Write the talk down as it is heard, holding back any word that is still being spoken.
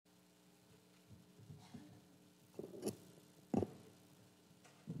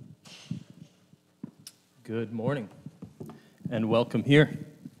Good morning, and welcome here.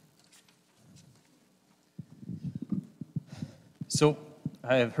 So,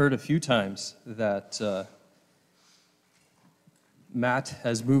 I have heard a few times that Matt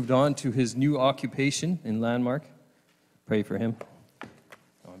has moved on to his new occupation in Landmark. Pray for him.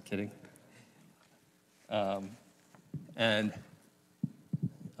 No, I'm kidding. And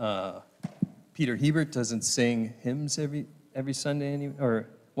Peter Hebert doesn't sing hymns every Sunday or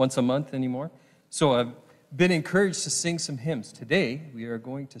once a month anymore. So I've been encouraged to sing some hymns. Today, we are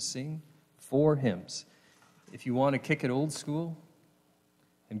going to sing 4 hymns. If you want to kick it old school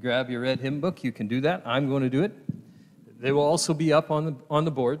and grab your red hymn book, you can do that. I'm going to do it. They will also be up on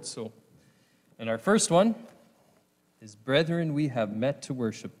the board. And our first one is Brethren, We Have Met to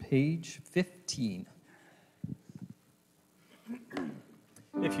Worship, page 15.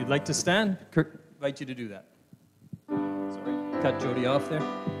 If you'd like to stand, Kurt, I invite you to do that. Sorry, cut Jody off there.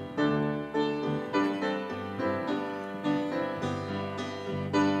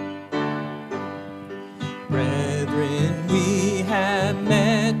 Brethren, we have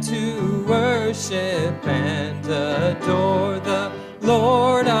met to worship and adore the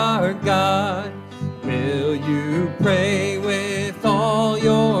Lord our God. Will you pray with all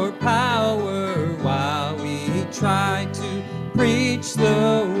your power while we try to preach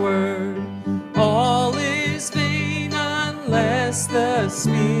the word? All is vain unless the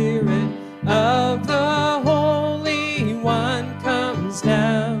Spirit of the Holy One comes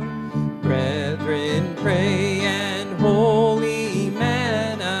down. Brethren, pray and holy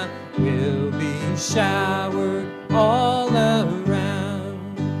manna will be showered all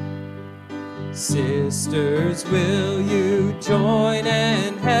around. Sisters, will you join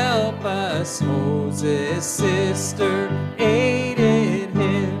and help us? Moses' sister aided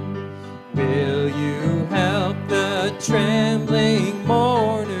him. Will you help the trembling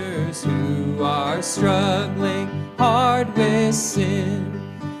mourners who are struggling hard with sin?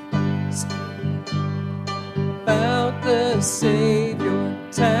 About the Savior,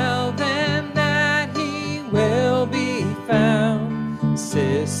 tell them that He will be found.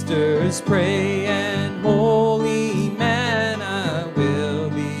 Sisters, pray and holy manna will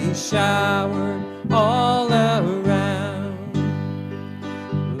be showered all around.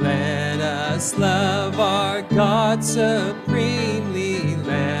 Let us love our God supremely.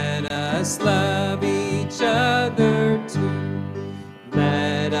 Let us love each other too.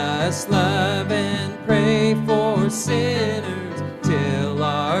 Let us love and pray for sinners till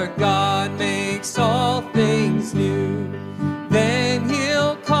our God makes all things new. Then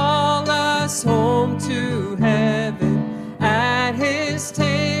He'll call us home to heaven. At His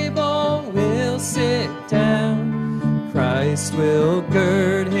table we'll sit down. Christ will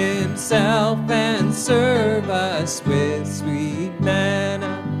gird Himself and serve us with sweet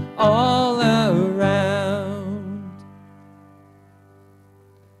manna all around.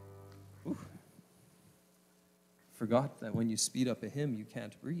 Forgot that when you speed up a hymn, you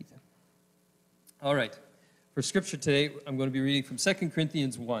can't breathe. All right. For scripture today, I'm going to be reading from 2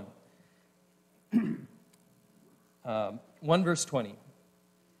 Corinthians 1. 1 verse 20.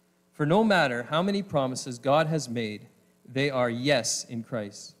 For no matter how many promises God has made, they are yes in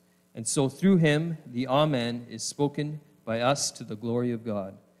Christ. And so through Him, the Amen is spoken by us to the glory of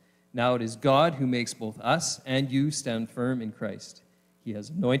God. Now it is God who makes both us and you stand firm in Christ. He has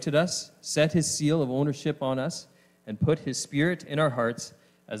anointed us, set His seal of ownership on us, and put His Spirit in our hearts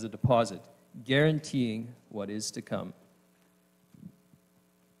as a deposit, guaranteeing what is to come.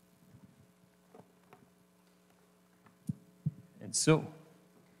 And so,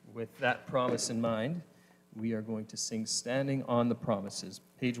 with that promise in mind, we are going to sing Standing on the Promises,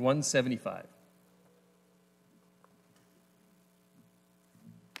 page 175.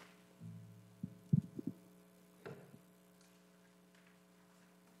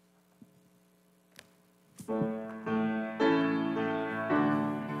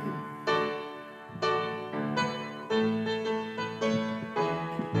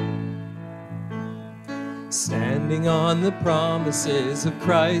 Standing on the promises of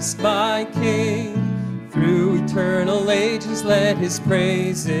Christ my King, through eternal ages let His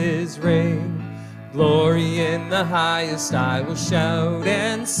praises ring. Glory in the highest I will shout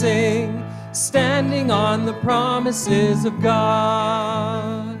and sing, standing on the promises of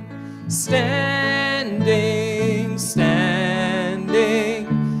God. Standing, standing,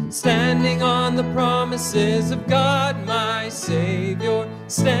 standing on the promises of God my Savior.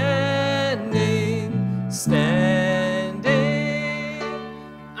 Standing, standing,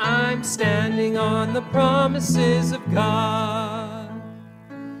 I'm standing on the promises of God.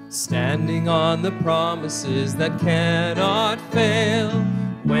 Standing on the promises that cannot fail,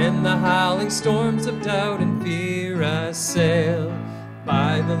 When the howling storms of doubt and fear assail,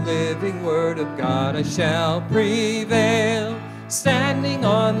 by the living word of God I shall prevail, standing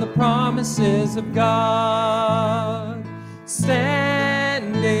on the promises of God.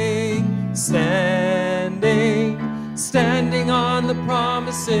 Standing, standing, standing on the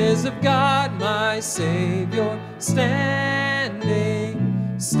promises of God, my Savior. Standing,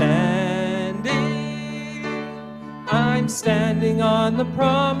 standing, I'm standing on the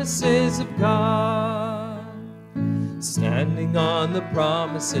promises of God. Standing on the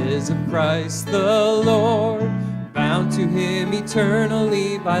promises of Christ the Lord, bound to him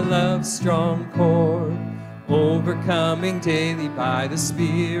eternally by love's strong cord, overcoming daily by the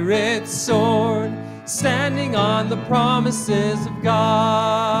Spirit's sword, standing on the promises of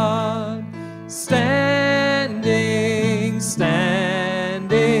God. Standing, standing,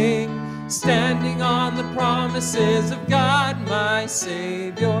 standing on the promises of God, my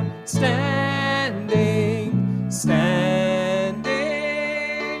Savior. Standing, standing,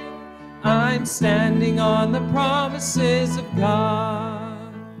 I'm standing on the promises of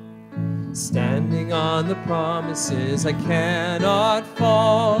God. Standing on the promises, I cannot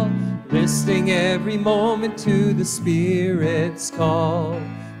fall, listening every moment to the Spirit's call,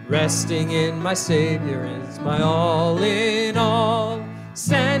 resting in my Savior is my all in all,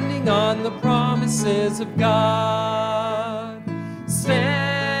 standing on the promises of God.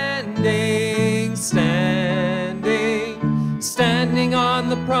 Standing, standing, standing on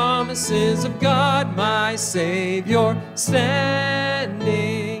the promises of God, my Savior.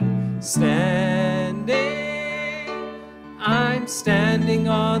 Standing, standing, I'm standing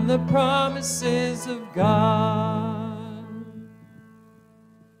on the promises of God.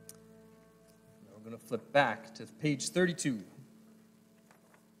 Now we're going to flip back to page 32.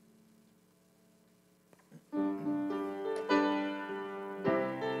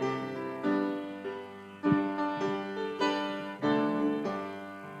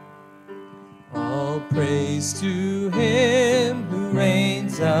 All praise to him who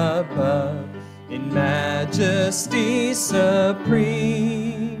reigns above, in majesty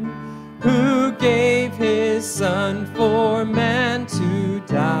supreme, who gave his Son for man to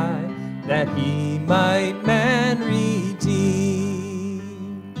die, that he might man redeem.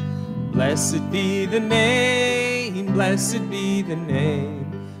 Blessed be the name, blessed be the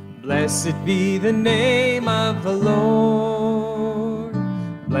name, blessed be the name of the Lord.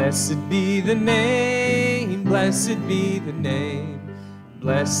 Blessed be the name, blessed be the name,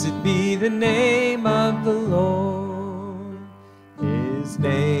 blessed be the name of the Lord. His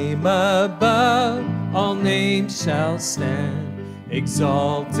name above all names shall stand,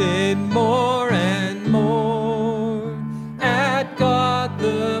 exalted more and more, at God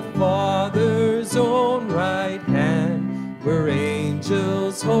the Father's own right hand, where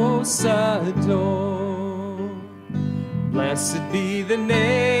angels hosts adore. Blessed be the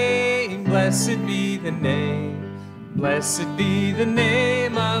name, blessed be the name, blessed be the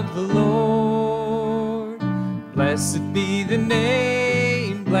name of the Lord. Blessed be the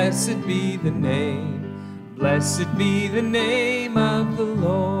name, blessed be the name, blessed be the name of the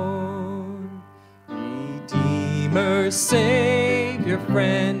Lord. Redeemer, Savior,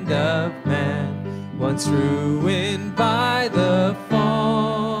 friend of man, once ruined by the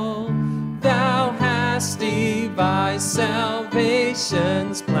fall, thou hast devised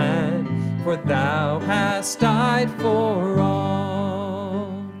salvation's plan, for thou hast died for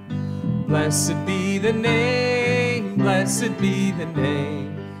all. Blessed be the name, blessed be the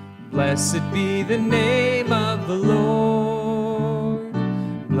name, blessed be the name of the Lord.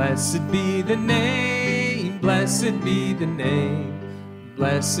 Blessed be the name, blessed be the name,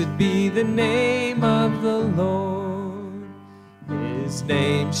 blessed be the name of the Lord. His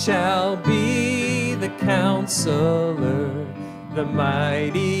name shall be the Counselor, the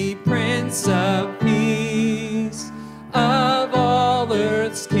mighty Prince of Peace, of all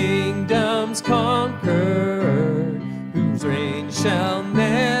earth's kingdoms conqueror, whose reign shall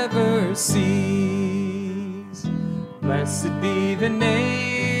never cease. Blessed be the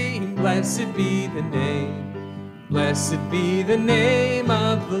name, blessed be the name, blessed be the name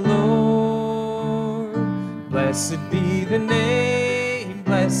of the Lord. Blessed be the name,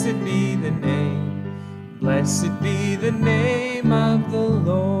 blessed be the name, blessed be the name of the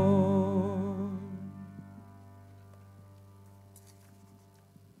Lord.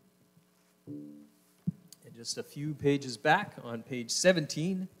 And just a few pages back on page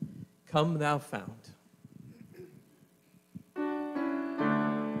 17, Come Thou Fount.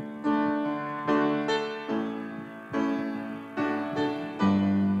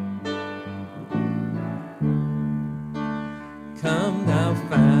 Come thou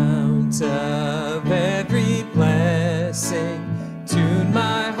fount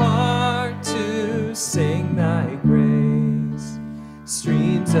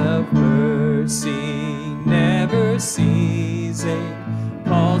streams of mercy never ceasing,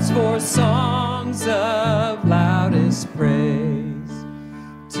 calls for songs of loudest praise.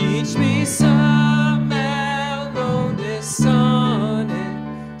 Teach me some melodious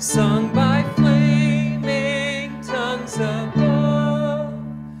sonnet, sung by flaming tongues above.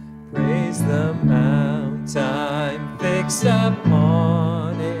 Praise the mount I'm fixed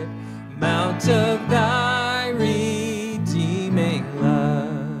upon it, mount of thy redeeming love.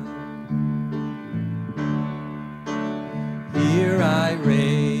 Here I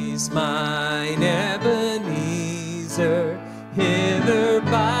raise mine Ebenezer, hither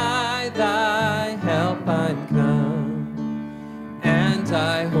by thy help I'm come, and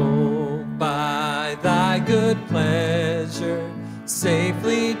I hope by thy good pleasure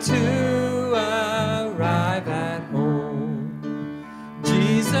safely to arrive at home.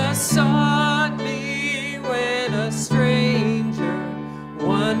 Jesus sought me when a stranger,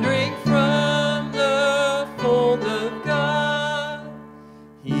 wandering from the fold of God.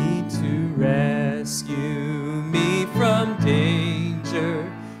 He to rescue me from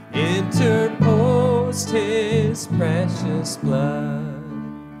danger interposed his precious blood.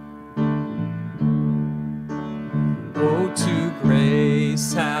 Oh, to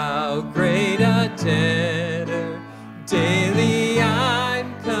grace, how great a debtor daily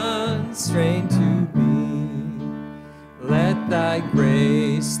I'm constrained to be. Let thy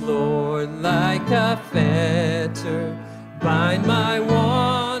grace, Lord, like a fetter, bind my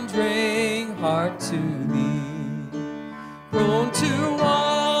wandering heart to thee. Prone to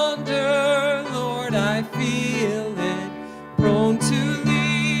wander, Lord, I feel it, prone to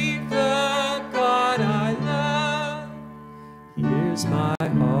leave the God I love. Here's my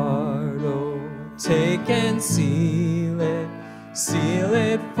heart, oh, take and seal it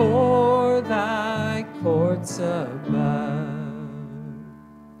for thy courts above.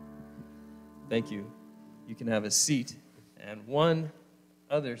 Thank you. You can have a seat. And one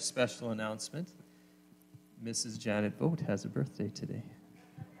other special announcement. Mrs. Janet Vogt has a birthday today.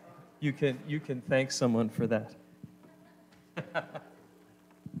 You can thank someone for that.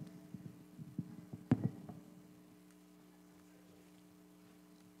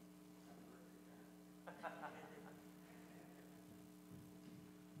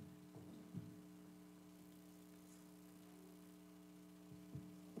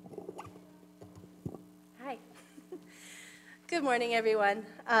 Hi. Good morning, everyone.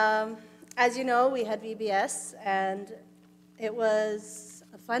 As you know, we had VBS, and it was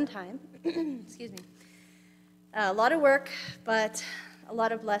a fun time. Excuse me. A lot of work, but a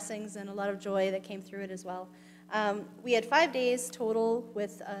lot of blessings and a lot of joy that came through it as well. We had 5 days total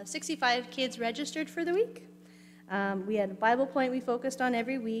with 65 kids registered for the week. We had a Bible point we focused on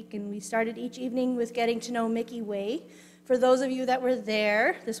every week, and we started each evening with getting to know Mickey Way. For those of you that were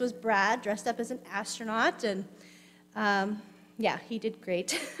there, this was Brad dressed up as an astronaut, and yeah, he did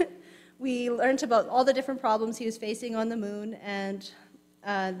great. We learned about all the different problems he was facing on the moon, and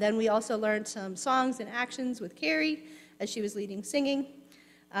then we also learned some songs and actions with Carrie as she was leading singing.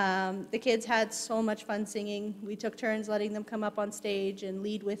 The kids had so much fun singing. We took turns letting them come up on stage and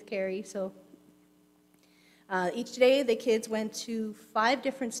lead with Carrie. So each day the kids went to 5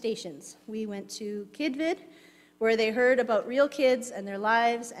 different stations. We went to KidVid, where they heard about real kids and their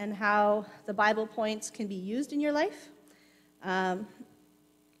lives and how the Bible points can be used in your life.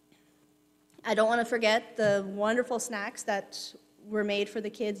 I don't want to forget the wonderful snacks that were made for the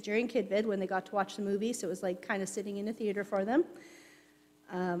kids during KidVid when they got to watch the movie, so it was like kind of sitting in a theater for them.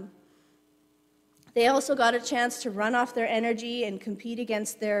 They also got a chance to run off their energy and compete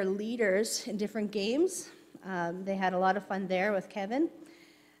against their leaders in different games. They had a lot of fun there with Kevin.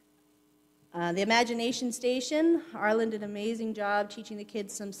 The Imagination Station, Arlen did an amazing job teaching the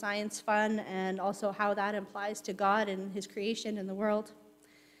kids some science fun and also how that applies to God and His creation and the world.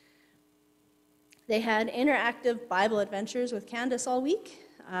 They had interactive Bible adventures with Candace all week.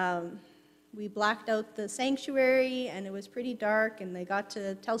 We blacked out the sanctuary, and it was pretty dark, and they got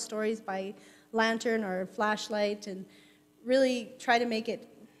to tell stories by lantern or flashlight and really try to make it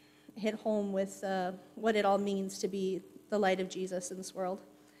hit home with what it all means to be the light of Jesus in this world.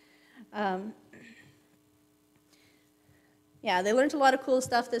 Yeah, they learned a lot of cool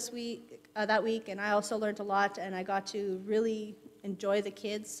stuff that week, and I also learned a lot, and I got to really enjoy the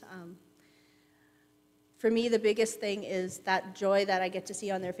kids. For me, the biggest thing is that joy that I get to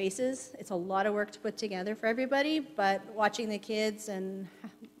see on their faces. It's a lot of work to put together for everybody, but watching the kids and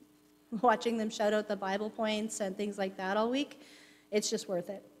watching them shout out the Bible points and things like that all week, it's just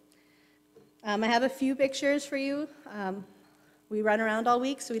worth it. I have a few pictures for you. We run around all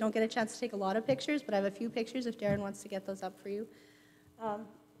week, so we don't get a chance to take a lot of pictures, but I have a few pictures if Darren wants to get those up for you.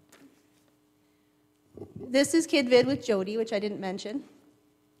 This is Kid Vid with Jody, which I didn't mention.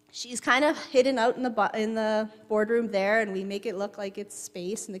 She's kind of hidden out in the boardroom there, and we make it look like it's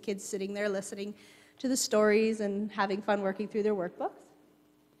space, and the kids sitting there listening to the stories and having fun working through their workbooks.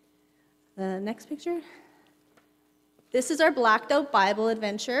 The next picture. This is our blacked out Bible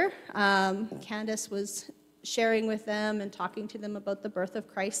adventure. Candace was sharing with them and talking to them about the birth of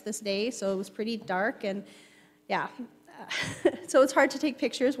Christ this day, so it was pretty dark, and yeah. So it's hard to take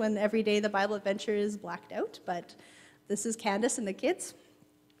pictures when every day the Bible adventure is blacked out, but this is Candace and the kids.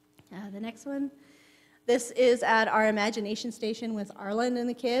 The next one. This is at our imagination station with Arlen and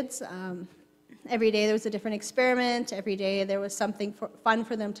the kids. Every day there was a different experiment. Every day there was something fun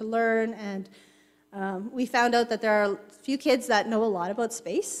for them to learn. And we found out that there are a few kids that know a lot about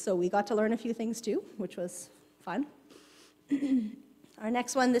space, so we got to learn a few things too, which was fun. Our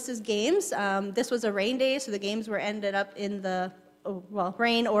next one, this is games. This was a rain day, so the games were ended up in the,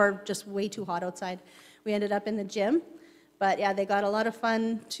 rain or just way too hot outside. We ended up in the gym. But yeah, they got a lot of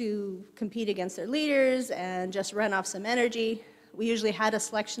fun to compete against their leaders and just run off some energy. We usually had a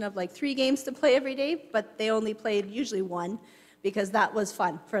selection of like 3 games to play every day, but they only played usually 1 because that was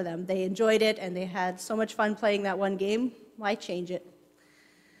fun for them. They enjoyed it and they had so much fun playing that one game. Why change it?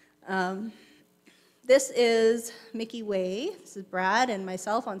 This is Mickey Way. This is Brad and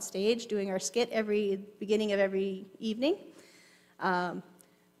myself on stage doing our skit beginning of every evening.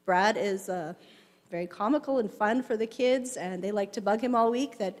 Brad is very comical and fun for the kids, and they like to bug him all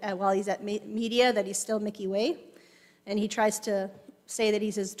week that while he's at media that he's still Mickey Way, and he tries to say that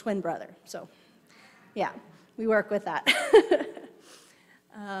he's his twin brother. So, yeah, we work with that.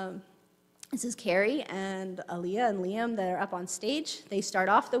 This is Carrie and Aaliyah and Liam that are up on stage. They start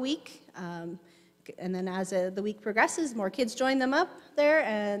off the week, and then as the week progresses, more kids join them up there,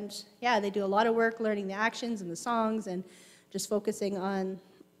 and yeah, they do a lot of work learning the actions and the songs and just focusing on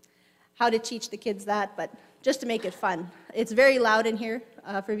how to teach the kids that, but just to make it fun. It's very loud in here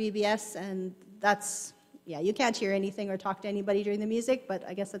for VBS, and that's, yeah, you can't hear anything or talk to anybody during the music, but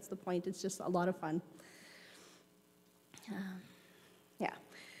I guess that's the point. It's just a lot of fun. Yeah.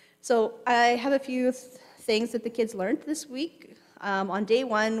 So I have a few things that the kids learned this week. On day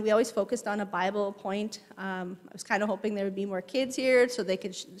 1, we always focused on a Bible point. I was kind of hoping there would be more kids here so they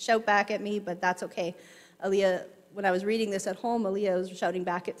could shout back at me, but that's okay. Aaliyah, when I was reading this at home, Aaliyah was shouting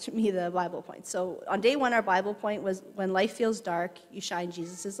back at me the Bible point. So on day 1, our Bible point was, when life feels dark, you shine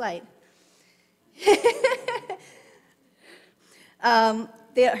Jesus' light.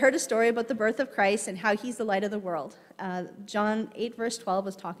 They heard a story about the birth of Christ and how he's the light of the world. John 8, verse 12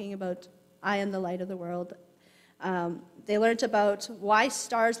 was talking about, I am the light of the world. They learned about why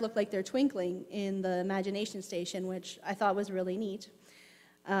stars look like they're twinkling in the imagination station, which I thought was really neat.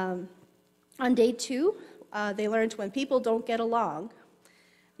 On day 2, they learned when people don't get along,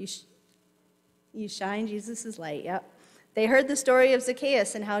 you shine Jesus' light. Yep. They heard the story of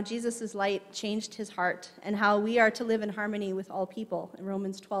Zacchaeus and how Jesus' light changed his heart and how we are to live in harmony with all people in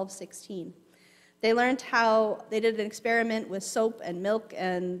Romans 12:16. They learned how they did an experiment with soap and milk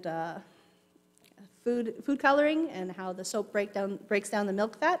and food coloring, and how the soap breaks down the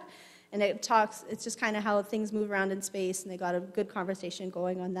milk fat. And it's just kind of how things move around in space, and they got a good conversation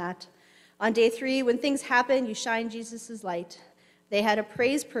going on that. On day 3, when things happen, you shine Jesus' light. They had a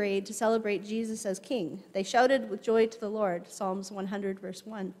praise parade to celebrate Jesus as king. They shouted with joy to the Lord, Psalms 100, verse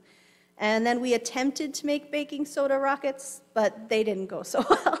 1. And then we attempted to make baking soda rockets, but they didn't go so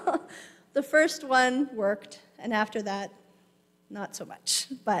well. The first one worked, and after that, not so much.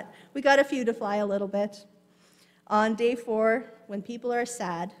 But we got a few to fly a little bit. On day 4, when people are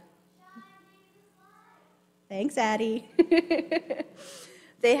sad, thanks, Addie.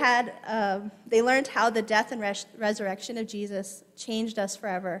 They learned how the death and resurrection of Jesus changed us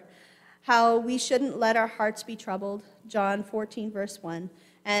forever, how we shouldn't let our hearts be troubled, John 14, verse 1.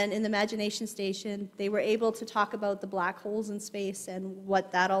 And in the imagination station, they were able to talk about the black holes in space and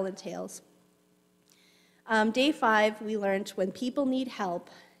what that all entails. Day 5, we learned when people need help,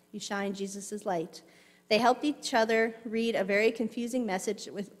 you shine Jesus' light. They helped each other read a very confusing message,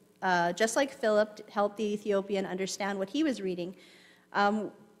 just like Philip helped the Ethiopian understand what he was reading.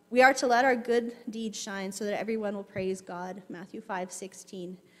 We are to let our good deeds shine so that everyone will praise God, Matthew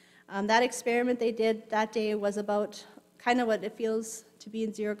 5:16. That experiment they did that day was about kind of what it feels to be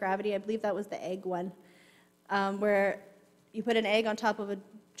in zero gravity. I believe that was the egg one, where you put an egg on top of a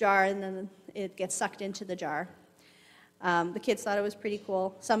jar and then it gets sucked into the jar. The kids thought it was pretty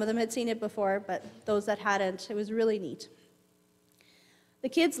cool. Some of them had seen it before, but those that hadn't, it was really neat. The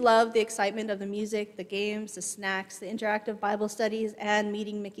kids loved the excitement of the music, the games, the snacks, the interactive Bible studies, and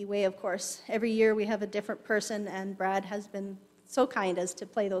meeting Mickey Way, of course. Every year we have a different person, and Brad has been so kind as to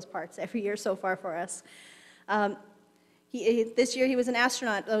play those parts every year so far for us. This year he was an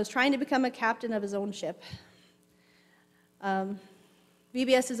astronaut that was trying to become a captain of his own ship.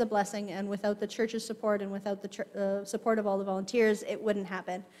 VBS is a blessing, and without the church's support and without the support of all the volunteers, it wouldn't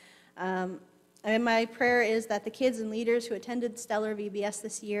happen. And my prayer is that the kids and leaders who attended Stellar VBS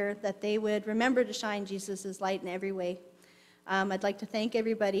this year, that they would remember to shine Jesus' light in every way. I'd like to thank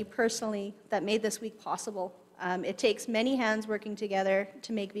everybody personally that made this week possible. It takes many hands working together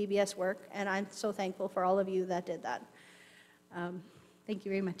to make VBS work, and I'm so thankful for all of you that did that. Thank you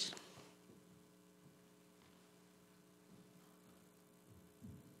very much.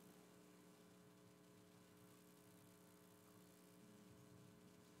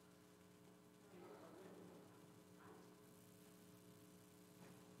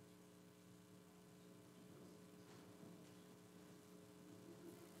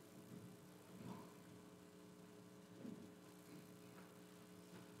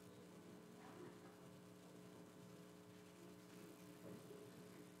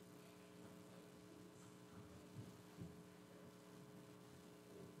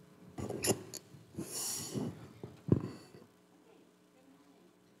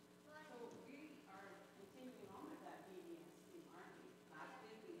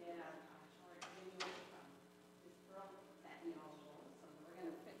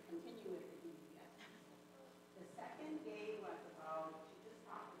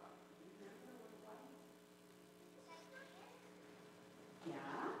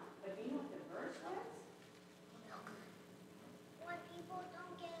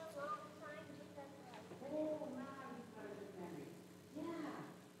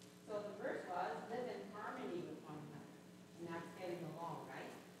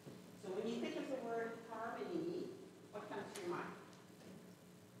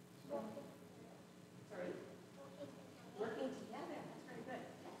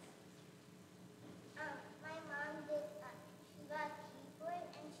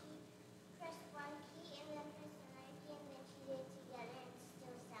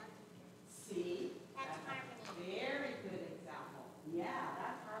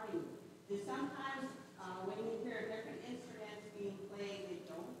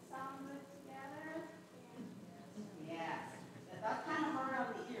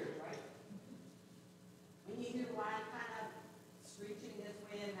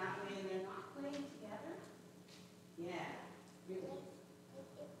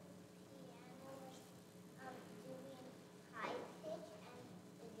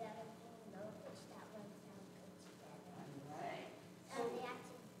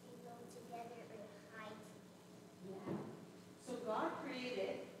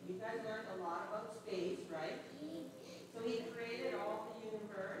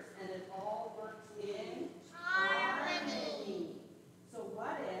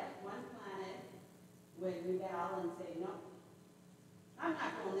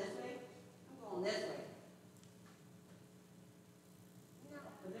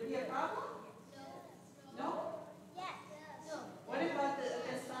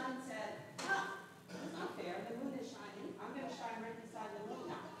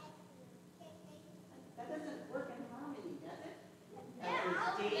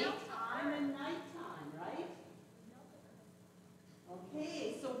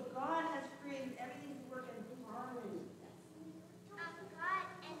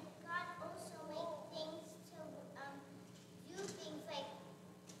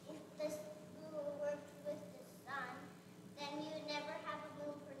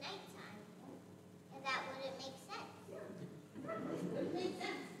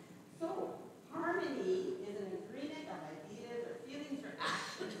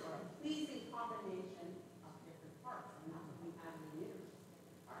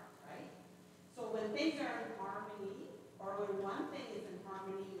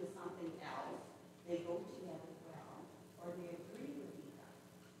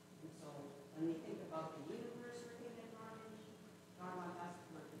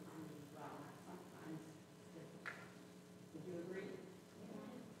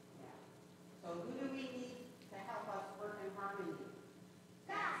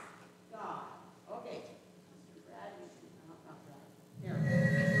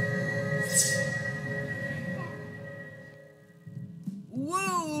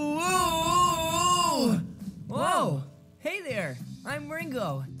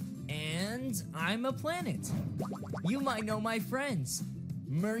 And I'm a planet. You might know my friends.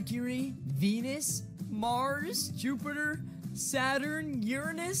 Mercury, Venus, Mars, Jupiter, Saturn,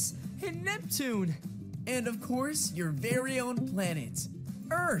 Uranus, and Neptune. And of course, your very own planet,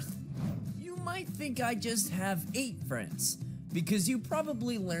 Earth. You might think I just have 8 friends, because you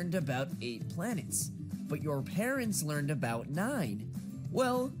probably learned about 8 planets, but your parents learned about 9.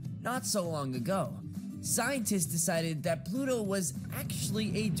 Well, not so long ago, scientists decided that Pluto was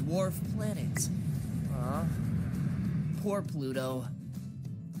actually a dwarf planet. Poor Pluto.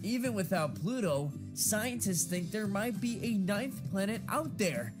 Even without Pluto, scientists think there might be a 9th planet out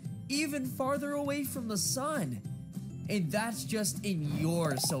there, even farther away from the sun. And that's just in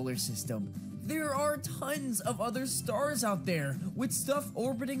your solar system. There are tons of other stars out there with stuff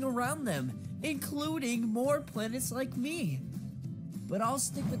orbiting around them, including more planets like me. But I'll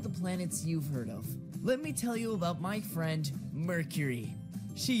stick with the planets you've heard of. Let me tell you about my friend, Mercury.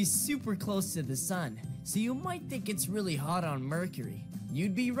 She's super close to the sun, so you might think it's really hot on Mercury.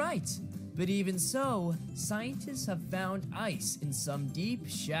 You'd be right. But even so, scientists have found ice in some deep,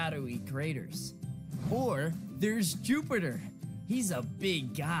 shadowy craters. Or there's Jupiter. He's a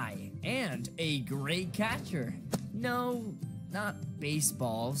big guy and a great catcher. No, not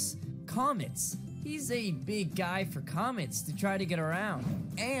baseballs, comets. He's a big guy for comets to try to get around.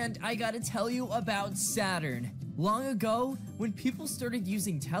 And I gotta tell you about Saturn. Long ago, when people started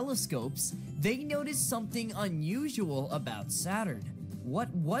using telescopes, they noticed something unusual about Saturn. What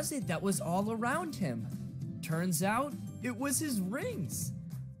was it that was all around him? Turns out, it was his rings.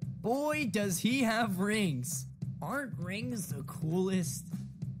 Boy, does he have rings. Aren't rings the coolest?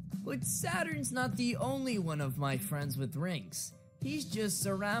 But Saturn's not the only one of my friends with rings. He's just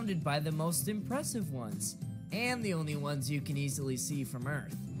surrounded by the most impressive ones, and the only ones you can easily see from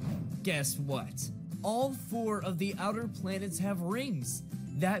Earth. Guess what? All 4 of the outer planets have rings.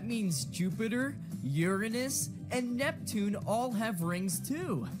 That means Jupiter, Uranus, and Neptune all have rings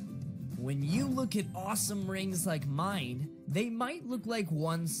too. When you look at awesome rings like mine, they might look like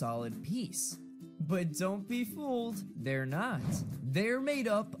one solid piece. But don't be fooled, they're not. They're made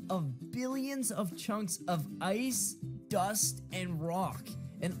up of billions of chunks of ice, dust, and rock,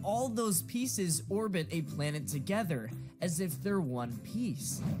 and all those pieces orbit a planet together as if they're one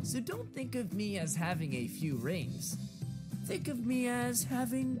piece. So don't think of me as having a few rings. Think of me as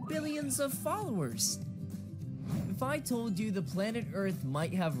having billions of followers. If I told you the planet Earth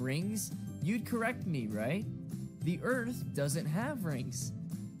might have rings, you'd correct me, right? The Earth doesn't have rings.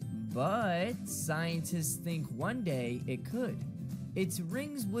 But scientists think one day it could. Its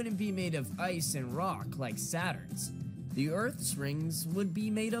rings wouldn't be made of ice and rock like Saturn's. The Earth's rings would be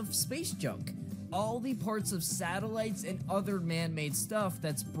made of space junk, all the parts of satellites and other man-made stuff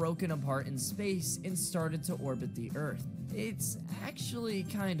that's broken apart in space and started to orbit the Earth. It's actually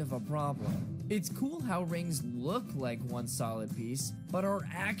kind of a problem. It's cool how rings look like one solid piece, but are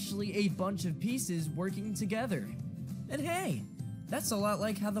actually a bunch of pieces working together. And hey, that's a lot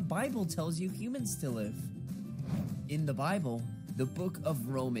like how the Bible tells you humans to live. In the Bible, the book of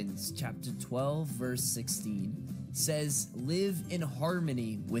Romans, chapter 12, verse 16, says, "Live in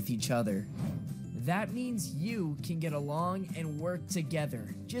harmony with each other." That means you can get along and work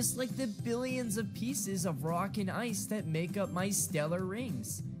together, just like the billions of pieces of rock and ice that make up my stellar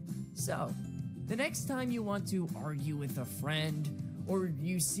rings. So, the next time you want to argue with a friend, or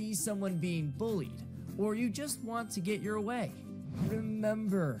you see someone being bullied, or you just want to get your way,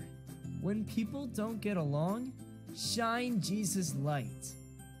 remember, when people don't get along, shine Jesus' light.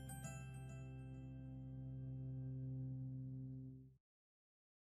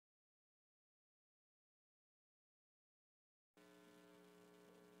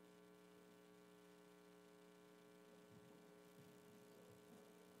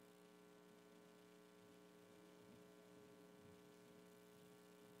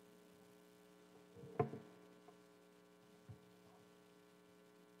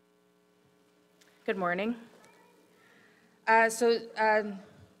 Good morning.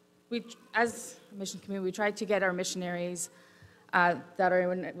 We, as a mission community, we try to get our missionaries that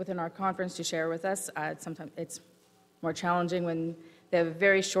are within our conference to share with us. Sometimes it's more challenging when they have a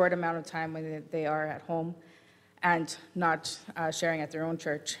very short amount of time when they are at home and not sharing at their own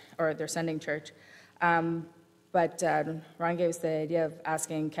church or their sending church. But Ron gave us the idea of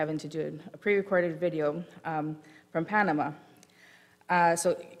asking Kevin to do a pre-recorded video from Panama.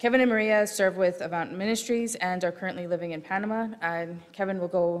 So Kevin and Maria serve with Avant Ministries and are currently living in Panama. Kevin will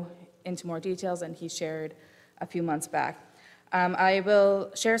go into more details, and he shared a few months back. I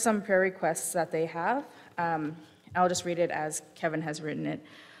will share some prayer requests that they have. I'll just read it as Kevin has written it.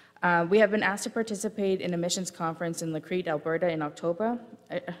 We have been asked to participate in a missions conference in Lacrete, Alberta in October.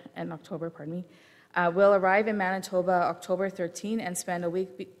 We'll arrive in Manitoba October 13 and spend a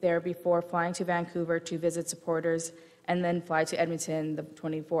week there before flying to Vancouver to visit supporters and then fly to Edmonton the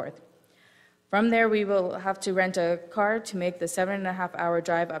 24th. From there, we will have to rent a car to make the 7.5-hour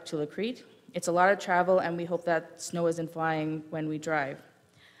drive up to Lacrete. It's a lot of travel, and we hope that snow isn't flying when we drive.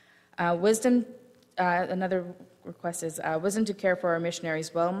 Another request is wisdom to care for our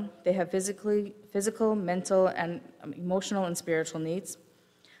missionaries well. They have physical, mental, and emotional and spiritual needs.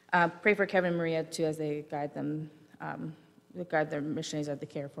 Pray for Kevin and Maria, too, as they guide their missionaries that they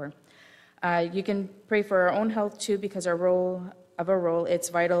care for. You can pray for our own health, too, because our role, it's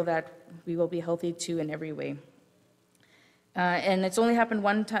vital that we will be healthy, too, in every way. And it's only happened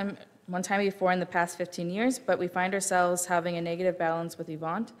one time before in the past 15 years, but we find ourselves having a negative balance with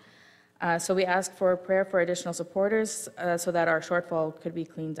Yvonne. So we ask for a prayer for additional supporters so that our shortfall could be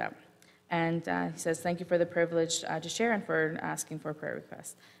cleaned up. And he says, thank you for the privilege to share and for asking for a prayer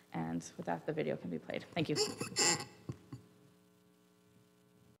request. And with that, the video can be played. Thank you.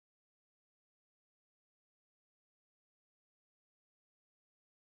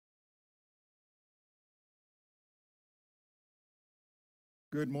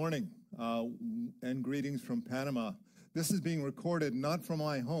 Good morning and greetings from Panama. This is being recorded not from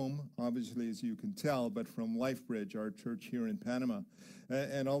my home, obviously, as you can tell, but from LifeBridge, our church here in Panama.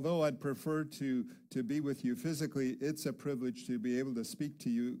 And although I'd prefer to be with you physically, it's a privilege to be able to speak to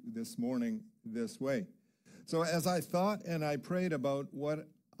you this morning this way. So as I thought and I prayed about what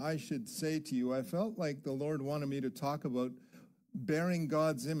I should say to you, I felt like the Lord wanted me to talk about bearing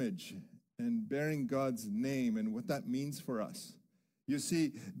God's image and bearing God's name and what that means for us. You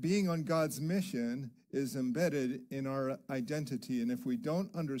see, being on God's mission is embedded in our identity, and if we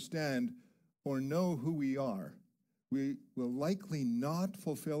don't understand or know who we are, we will likely not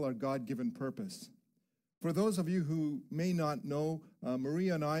fulfill our God-given purpose. For those of you who may not know,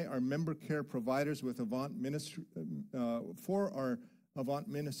 Maria and I are member care providers with Avant Ministry for our Avant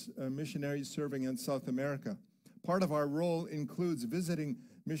missionaries serving in South America. Part of our role includes visiting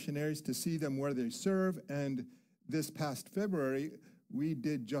missionaries to see them where they serve, and this past February, we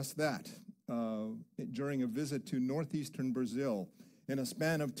did just that during a visit to northeastern Brazil. In a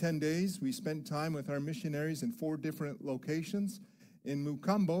span of 10 days, we spent time with our missionaries in 4 different locations. In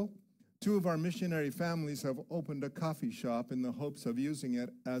Mucambo, 2 of our missionary families have opened a coffee shop in the hopes of using it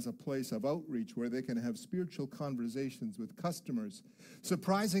as a place of outreach where they can have spiritual conversations with customers.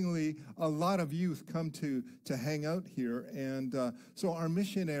 Surprisingly, a lot of youth come to hang out here, and so our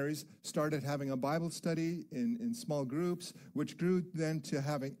missionaries started having a Bible study in small groups, which grew then to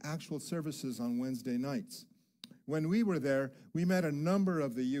having actual services on Wednesday nights. When we were there, we met a number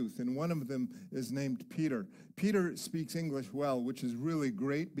of the youth, and one of them is named Peter. Peter speaks English well, which is really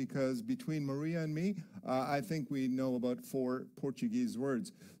great because between Maria and me, I think we know about 4 Portuguese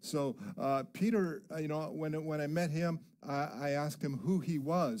words. So Peter, when I met him, I asked him who he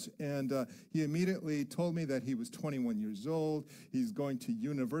was, and he immediately told me that he was 21 years old. He's going to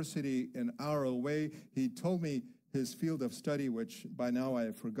university an hour away. He told me his field of study, which by now I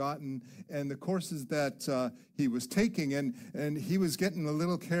have forgotten, and the courses that he was taking, and he was getting a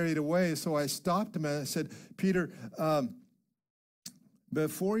little carried away, so I stopped him and I said, Peter, I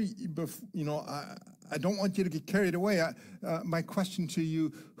don't want you to get carried away. My question to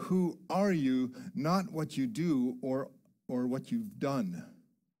you, who are you, not what you do or what you've done?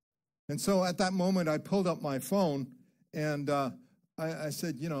 And so at that moment, I pulled up my phone, and I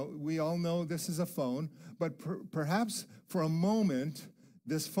said, we all know this is a phone, but perhaps for a moment,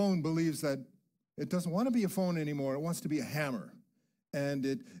 this phone believes that it doesn't want to be a phone anymore. It wants to be a hammer.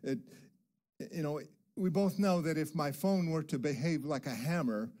 And we both know that if my phone were to behave like a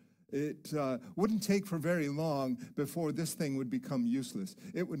hammer, it wouldn't take for very long before this thing would become useless.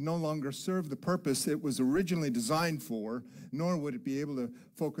 It would no longer serve the purpose it was originally designed for, nor would it be able to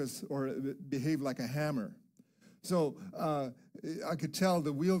focus or behave like a hammer. So I could tell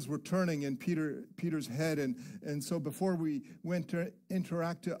the wheels were turning in Peter's head, and so before we went to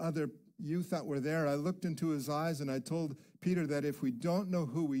interact to other youth that were there, I looked into his eyes and I told Peter that if we don't know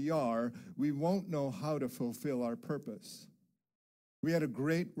who we are, we won't know how to fulfill our purpose. We had a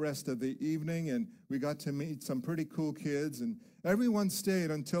great rest of the evening, and we got to meet some pretty cool kids, and everyone stayed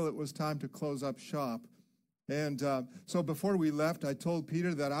until it was time to close up shop. And so before we left, I told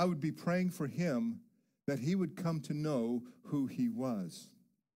Peter that I would be praying for him, that he would come to know who he was.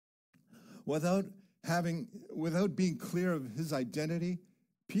 Without being clear of his identity,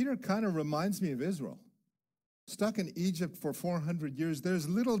 Peter kind of reminds me of Israel. Stuck in Egypt for 400 years, there's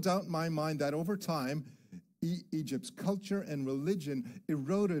little doubt in my mind that over time, Egypt's culture and religion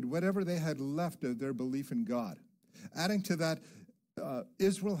eroded whatever they had left of their belief in God. Adding to that,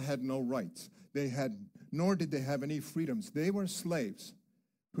 Israel had no rights. Nor did they have any freedoms. They were slaves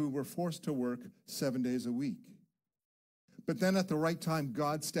who were forced to work 7 days a week. But then at the right time,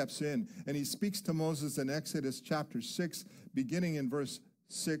 God steps in, and he speaks to Moses in Exodus chapter 6, beginning in verse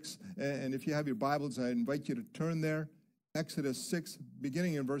 6. And if you have your Bibles, I invite you to turn there. Exodus 6,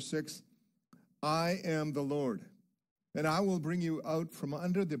 beginning in verse 6. I am the Lord, and I will bring you out from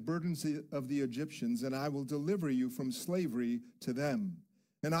under the burdens of the Egyptians, and I will deliver you from slavery to them.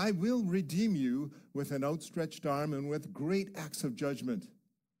 And I will redeem you with an outstretched arm and with great acts of judgment.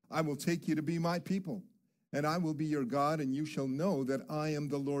 I will take you to be my people, and I will be your God, and you shall know that I am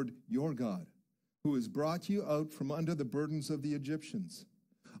the Lord your God, who has brought you out from under the burdens of the Egyptians.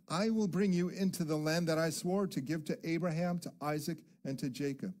 I will bring you into the land that I swore to give to Abraham, to Isaac, and to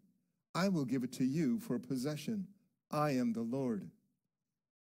Jacob. I will give it to you for possession. I am the Lord.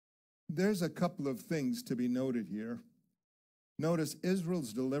 There's a couple of things to be noted here. Notice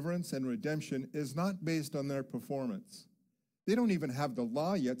Israel's deliverance and redemption is not based on their performance. They don't even have the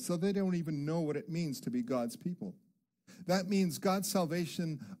law yet, so they don't even know what it means to be God's people. That means God's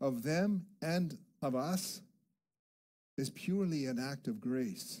salvation of them and of us is purely an act of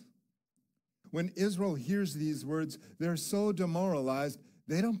grace. When Israel hears these words, they're so demoralized,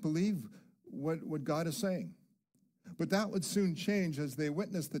 they don't believe what God is saying. But that would soon change as they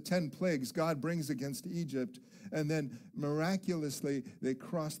witness the 10 plagues God brings against Egypt, and then miraculously they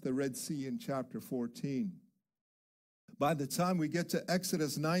cross the Red Sea in chapter 14. By the time we get to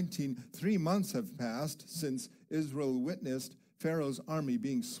Exodus 19, 3 months have passed since Israel witnessed Pharaoh's army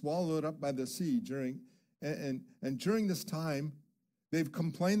being swallowed up by the sea. During this time, they've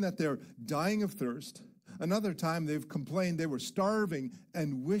complained that they're dying of thirst. Another time, they've complained they were starving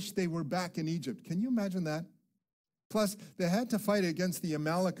and wish they were back in Egypt. Can you imagine that? Plus, they had to fight against the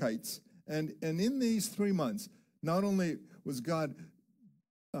Amalekites. And in these 3 months, not only has God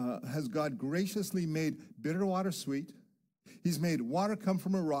graciously made bitter water sweet, he's made water come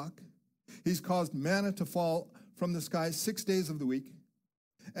from a rock, he's caused manna to fall from the sky 6 days of the week,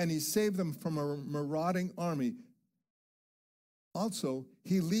 and he saved them from a marauding army. Also,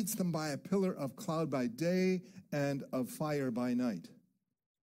 he leads them by a pillar of cloud by day and of fire by night.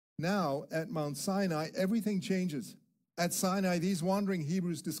 Now, at Mount Sinai, everything changes. At Sinai, these wandering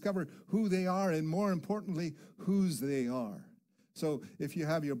Hebrews discover who they are and, more importantly, whose they are. So if you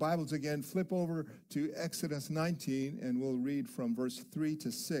have your Bibles again, flip over to Exodus 19, and we'll read from verse 3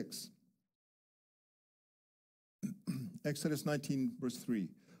 to 6. Exodus 19, verse 3.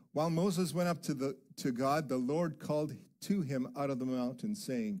 While Moses went up to God, the Lord called to him out of the mountain,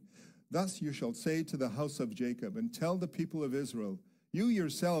 saying, Thus you shall say to the house of Jacob, and tell the people of Israel, You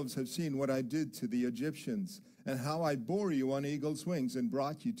yourselves have seen what I did to the Egyptians, and how I bore you on eagle's wings and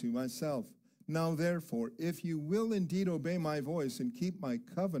brought you to myself. Now therefore, if you will indeed obey my voice and keep my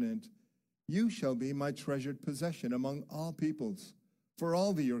covenant, you shall be my treasured possession among all peoples. For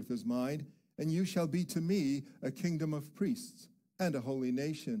all the earth is mine, and you shall be to me a kingdom of priests and a holy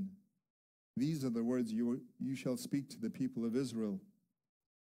nation. These are the words you shall speak to the people of Israel.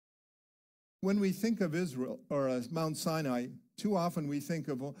 When we think of Israel, or Mount Sinai, too often we think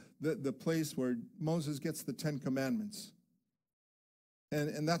of the place where Moses gets the 10 Commandments.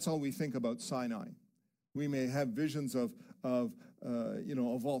 And that's all we think about Sinai. We may have visions of a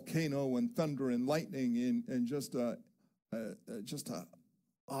volcano and thunder and lightning and just a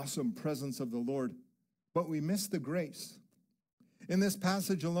awesome presence of the Lord. But we miss the grace. In this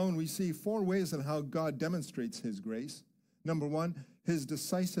passage alone, we see 4 ways in how God demonstrates his grace. Number 1, his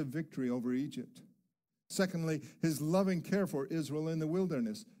decisive victory over Egypt. Secondly, his loving care for Israel in the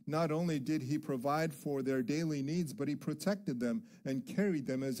wilderness. Not only did he provide for their daily needs, but he protected them and carried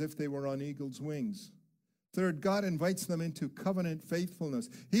them as if they were on eagle's wings. Third, God invites them into covenant faithfulness.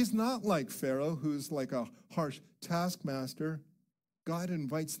 He's not like Pharaoh, who's like a harsh taskmaster. God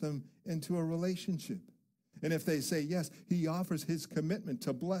invites them into a relationship. And if they say yes, he offers his commitment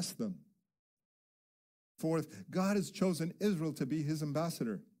to bless them. Fourth, God has chosen Israel to be his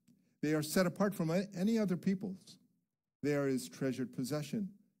ambassador. They are set apart from any other peoples. They are his treasured possession.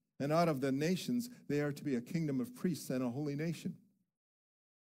 And out of the nations, they are to be a kingdom of priests and a holy nation.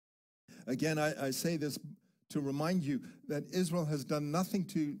 Again, I say this to remind you that Israel has done nothing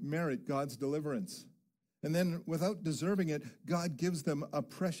to merit God's deliverance. And then, without deserving it, God gives them a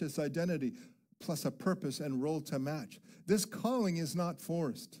precious identity, plus a purpose and role to match. This calling is not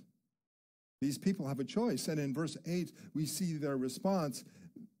forced. These people have a choice. And in verse 8, we see their response.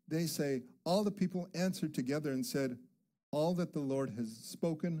 They say, all the people answered together and said, all that the Lord has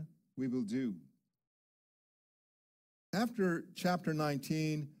spoken, we will do. After chapter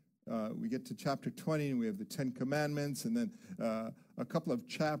 19, we get to chapter 20, and we have the 10 Commandments, and then a couple of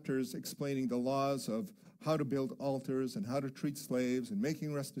chapters explaining the laws of how to build altars and how to treat slaves and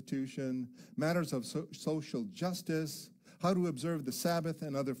making restitution, matters of social justice, how to observe the Sabbath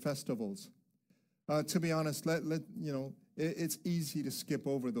and other festivals. To be honest, It's easy to skip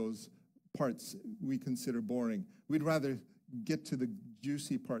over those parts we consider boring. We'd rather get to the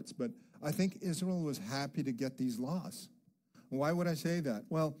juicy parts, but I think Israel was happy to get these laws. Why would I say that?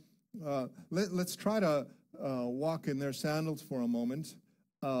 Well, let's try to walk in their sandals for a moment.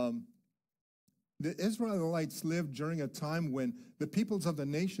 The Israelites lived during a time when the peoples of the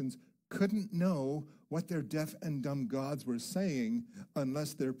nations couldn't know what their deaf and dumb gods were saying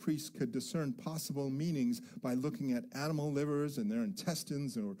unless their priests could discern possible meanings by looking at animal livers and their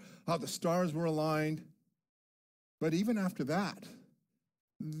intestines or how the stars were aligned. But even after that,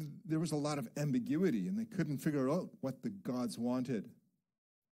 there was a lot of ambiguity, and they couldn't figure out what the gods wanted.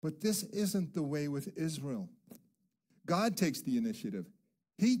 But this isn't the way with Israel. God takes the initiative.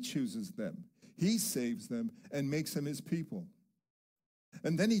 He chooses them. He saves them and makes them his people.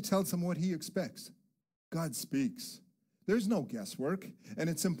 And then he tells them what he expects. God speaks. There's no guesswork, and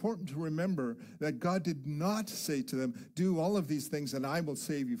it's important to remember that God did not say to them, do all of these things and I will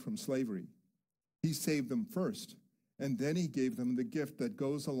save you from slavery. He saved them first, and then he gave them the gift that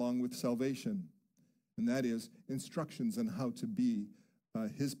goes along with salvation, and that is instructions on how to be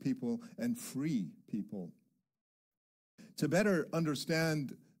his people and free people. To better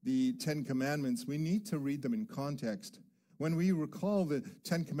understand the Ten Commandments, we need to read them in context. When we recall the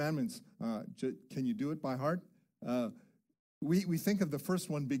Ten Commandments, can you do it by heart? We think of the first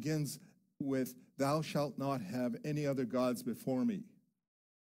one begins with, thou shalt not have any other gods before me.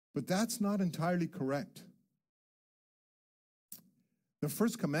 But that's not entirely correct. The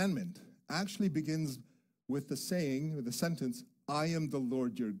first commandment actually begins with the saying, with the sentence, I am the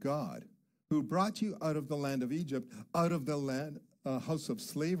Lord your God, who brought you out of the land of Egypt, out of the land, house of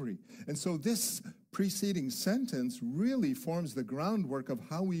slavery. And so this preceding sentence really forms the groundwork of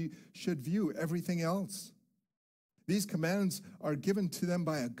how we should view everything else. These commands are given to them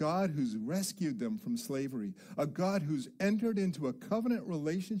by a God who's rescued them from slavery, a God who's entered into a covenant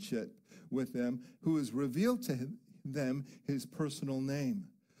relationship with them, who has revealed to them his personal name.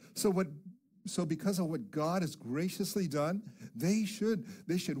 So because of what God has graciously done, they should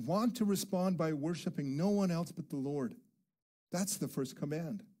want to respond by worshiping no one else but the Lord. That's the first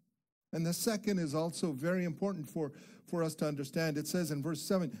command. And the second is also very important for us to understand. It says in verse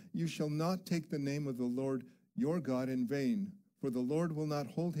 7, you shall not take the name of the Lord your God in vain, for the Lord will not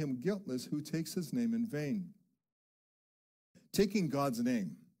hold him guiltless who takes his name in vain. Taking God's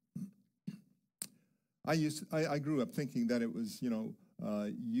name. I grew up thinking that it was,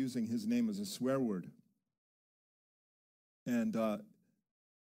 using his name as a swear word. And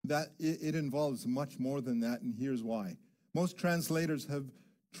that it involves much more than that, and here's why. Most translators have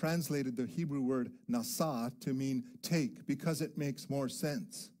translated the Hebrew word nasa to mean take, because it makes more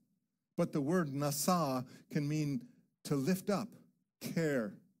sense. But the word nasa can mean to lift up,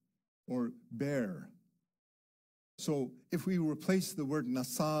 care, or bear. So if we replace the word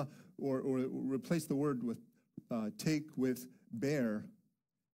nasa or replace the word with take with bear,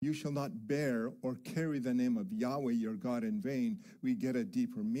 you shall not bear or carry the name of Yahweh your God in vain, we get a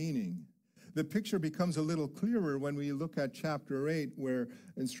deeper meaning. The picture becomes a little clearer when we look at chapter 8, where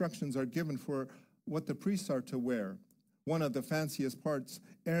instructions are given for what the priests are to wear. One of the fanciest parts,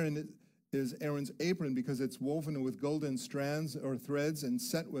 is Aaron's apron, because it's woven with golden strands or threads and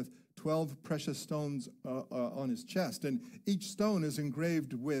set with 12 precious stones on his chest. And each stone is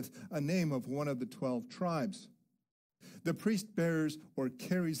engraved with a name of one of the 12 tribes. The priest bears or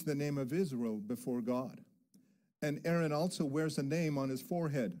carries the name of Israel before God. And Aaron also wears a name on his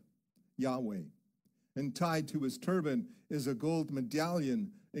forehead, Yahweh. And tied to his turban is a gold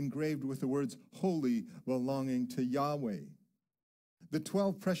medallion engraved with the words, holy, belonging to Yahweh. The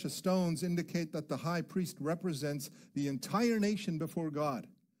 12 precious stones indicate that the high priest represents the entire nation before God.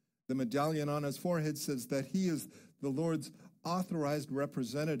 The medallion on his forehead says that he is the Lord's authorized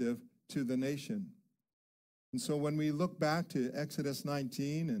representative to the nation. And so when we look back to Exodus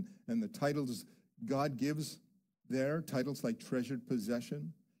 19 and the titles God gives there, titles like treasured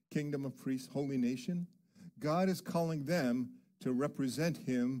possession, kingdom of priests, holy nation, God is calling them to represent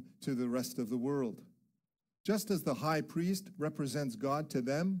him to the rest of the world. Just as the high priest represents God to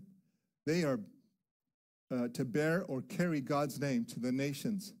them, they are to bear or carry God's name to the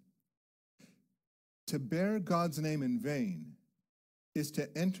nations. To bear God's name in vain is to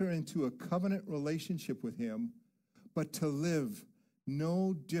enter into a covenant relationship with him, but to live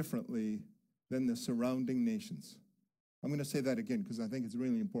no differently than the surrounding nations. I'm going to say that again because I think it's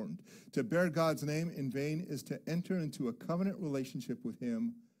really important. To bear God's name in vain is to enter into a covenant relationship with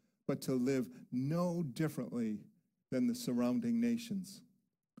him, but to live no differently than the surrounding nations.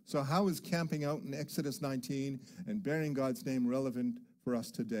 So how is camping out in Exodus 19 and bearing God's name relevant for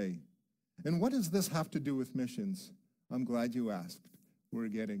us today? And what does this have to do with missions? I'm glad you asked. We're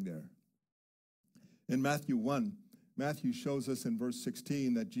getting there. In Matthew 1, Matthew shows us in verse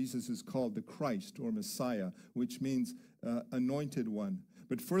 16 that Jesus is called the Christ or Messiah, which means anointed one.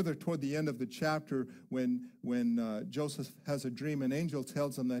 But further toward the end of the chapter, when Joseph has a dream, an angel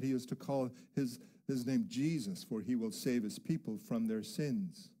tells him that he is to call his name Jesus, for he will save his people from their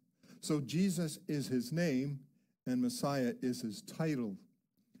sins. So Jesus is his name, and Messiah is his title.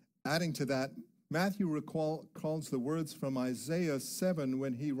 Adding to that, Matthew recalls the words from Isaiah 7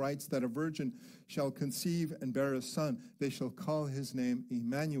 when he writes that a virgin shall conceive and bear a son. They shall call his name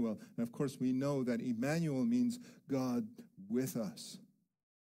Emmanuel. And of course, we know that Emmanuel means God with us.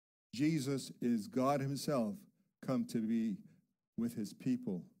 Jesus is God himself come to be with his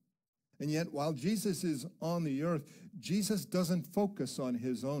people. And yet, while Jesus is on the earth, Jesus doesn't focus on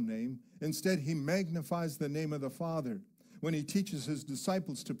his own name. Instead, he magnifies the name of the Father. When he teaches his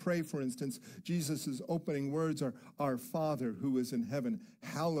disciples to pray, for instance, Jesus' opening words are, "Our Father who is in heaven,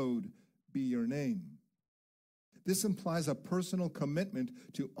 hallowed be your name." This implies a personal commitment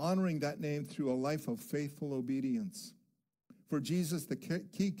to honoring that name through a life of faithful obedience. For Jesus, the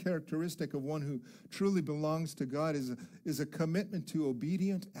key characteristic of one who truly belongs to God is a commitment to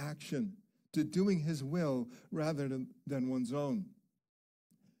obedient action, to doing his will rather than one's own.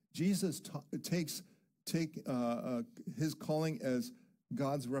 Jesus takes his calling as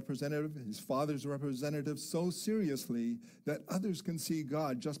God's representative, his Father's representative, so seriously that others can see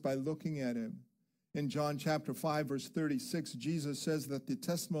God just by looking at him. In John chapter 5, verse 36, Jesus says that the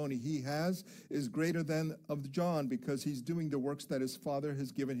testimony he has is greater than of John because he's doing the works that his Father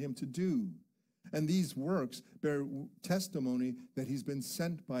has given him to do. And these works bear testimony that he's been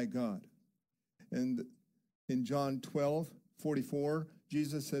sent by God. And in John 12:44,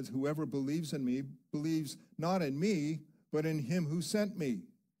 Jesus says, "Whoever believes in me believes not in me, but in him who sent me.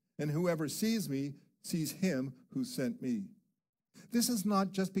 And whoever sees me sees him who sent me." This is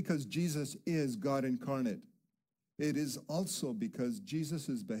not just because Jesus is God incarnate. It is also because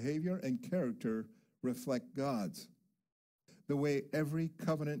Jesus' behavior and character reflect God's, the way every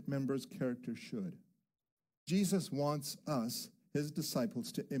covenant member's character should. Jesus wants us, his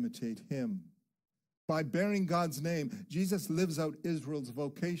disciples, to imitate him. By bearing God's name, Jesus lives out Israel's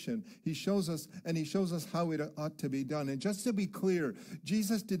vocation. He shows us how it ought to be done. And just to be clear,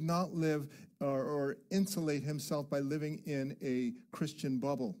 Jesus did not live or insulate himself by living in a Christian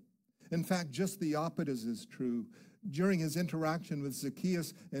bubble. In fact, just the opposite is true. During his interaction with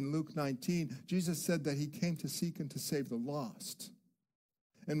Zacchaeus in Luke 19, Jesus said that he came to seek and to save the lost.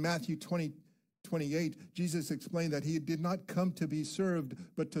 In Matthew 20:28, Jesus explained that he did not come to be served,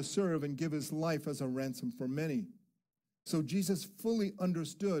 but to serve and give his life as a ransom for many. So Jesus fully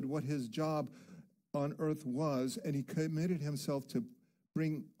understood what his job on earth was, and he committed himself to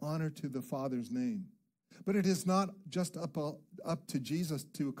bring honor to the Father's name. But it is not just up to Jesus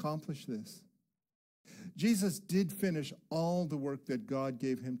to accomplish this. Jesus did finish all the work that God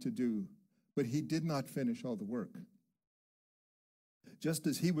gave him to do, but he did not finish all the work. Just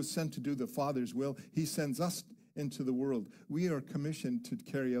as he was sent to do the Father's will, he sends us into the world. We are commissioned to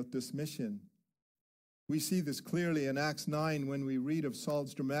carry out this mission. We see this clearly in Acts 9 when we read of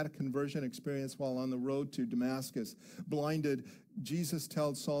Saul's dramatic conversion experience while on the road to Damascus. Blinded, Jesus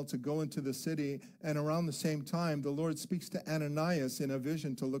tells Saul to go into the city, and around the same time, the Lord speaks to Ananias in a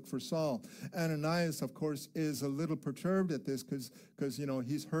vision to look for Saul. Ananias, of course, is a little perturbed at this because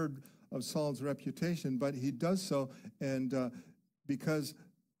he's heard of Saul's reputation, but he does so, and because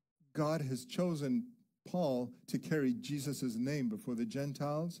God has chosen Paul to carry Jesus' name before the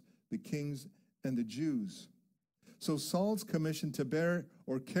Gentiles, the kings, and the Jews. So Saul's commission to bear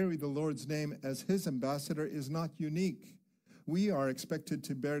or carry the Lord's name as his ambassador is not unique. We are expected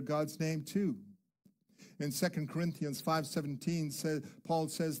to bear God's name too. In 2 Corinthians 5:17, Paul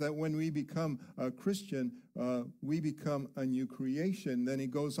says that when we become a Christian, we become a new creation. Then he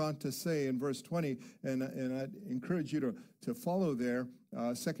goes on to say in verse 20, and I'd encourage you to follow there,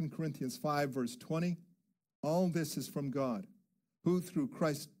 2 Corinthians 5, verse 20, "All this is from God, who through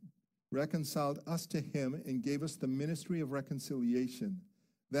Christ reconciled us to him and gave us the ministry of reconciliation.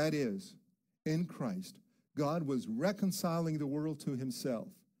 That is, in Christ, God was reconciling the world to himself,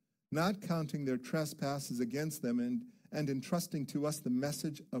 not counting their trespasses against them, and entrusting to us the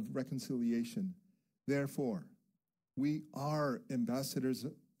message of reconciliation. Therefore, we are ambassadors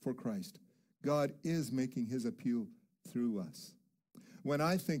for Christ. God is making his appeal through us." When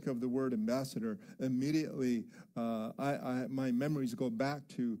I think of the word ambassador, immediately my memories go back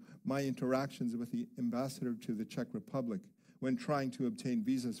to my interactions with the ambassador to the Czech Republic when trying to obtain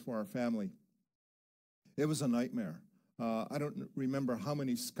visas for our family. It was a nightmare. I don't remember how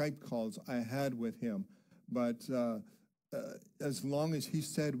many Skype calls I had with him, but as long as he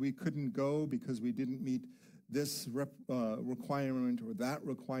said we couldn't go because we didn't meet this requirement or that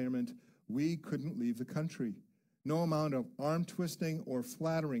requirement, we couldn't leave the country. No amount of arm twisting or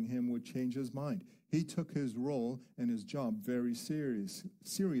flattering him would change his mind. He took his role and his job very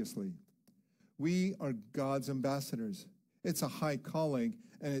seriously. We are God's ambassadors. It's a high calling,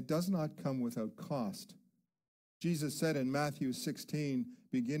 and it does not come without cost. Jesus said in Matthew 16,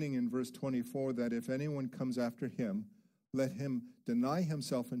 beginning in verse 24, that if anyone comes after him, let him deny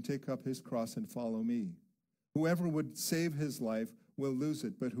himself and take up his cross and follow me. Whoever would save his life will lose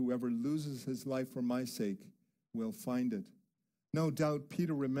it, but whoever loses his life for my sake will find it. No doubt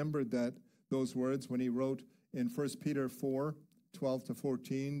Peter remembered those words when he wrote in 1 Peter 4, 12 to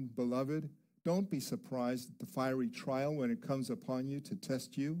 14, Beloved, don't be surprised at the fiery trial when it comes upon you to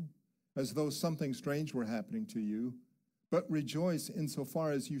test you, as though something strange were happening to you, but rejoice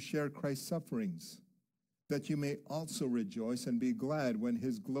insofar as you share Christ's sufferings, that you may also rejoice and be glad when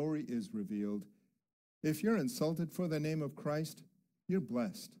his glory is revealed. If you're insulted for the name of Christ, you're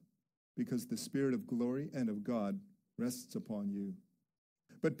blessed, because the Spirit of glory and of God rests upon you.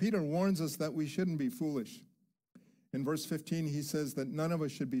 But Peter warns us that we shouldn't be foolish. In verse 15, he says that none of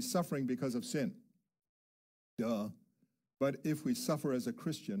us should be suffering because of sin. Duh. But if we suffer as a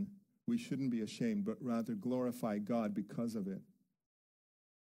Christian, we shouldn't be ashamed, but rather glorify God because of it.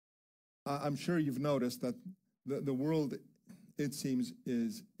 I'm sure you've noticed that the world, it seems,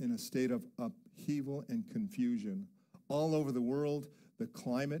 is in a state of upheaval and confusion. All over the world, the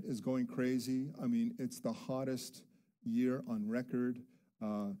climate is going crazy. I mean, it's the hottest year on record.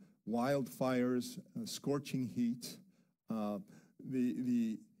 Wildfires, scorching heat.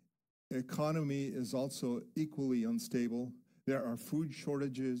 The economy is also equally unstable. There are food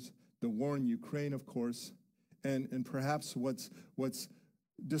shortages, the war in Ukraine, of course, and perhaps what's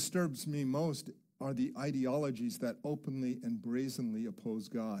disturbs me most are the ideologies that openly and brazenly oppose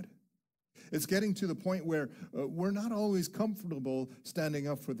God. It's getting to the point where we're not always comfortable standing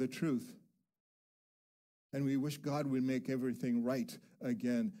up for the truth. And we wish God would make everything right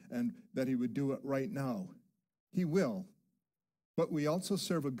again and that he would do it right now. He will. But we also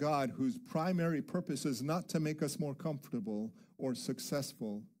serve a God whose primary purpose is not to make us more comfortable or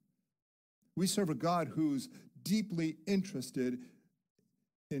successful. We serve a God who's deeply interested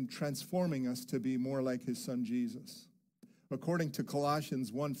in transforming us to be more like his son Jesus. According to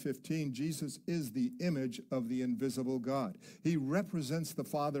Colossians 1:15, Jesus is the image of the invisible God. He represents the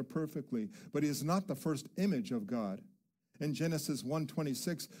Father perfectly, but he is not the first image of God. In Genesis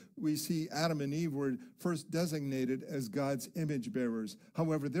 1:26, we see Adam and Eve were first designated as God's image bearers.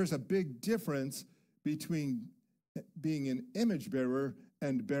 However, there's a big difference between being an image bearer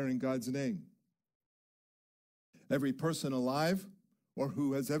and bearing God's name. Every person alive or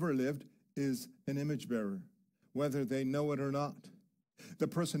who has ever lived is an image bearer, whether they know it or not. The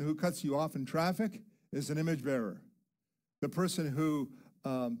person who cuts you off in traffic is an image bearer. The person who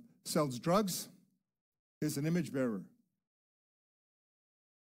sells drugs is an image bearer.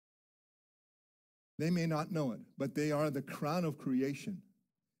 They may not know it, but they are the crown of creation.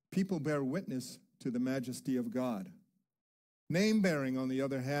 People bear witness to the majesty of God. Name-bearing, on the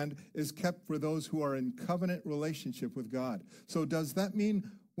other hand, is kept for those who are in covenant relationship with God. So does that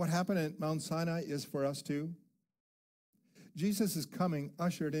mean what happened at Mount Sinai is for us too? Jesus' coming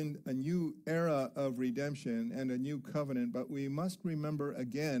ushered in a new era of redemption and a new covenant, but we must remember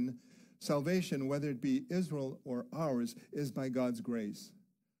again, salvation, whether it be Israel or ours, is by God's grace.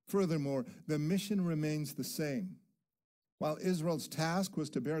 Furthermore, the mission remains the same. While Israel's task was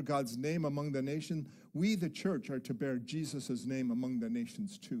to bear God's name among the nations, we, the church, are to bear Jesus' name among the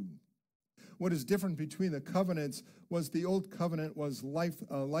nations too. What is different between the covenants was the old covenant was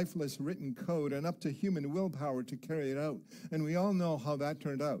a lifeless written code and up to human willpower to carry it out. And we all know how that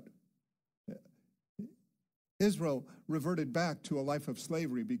turned out. Israel reverted back to a life of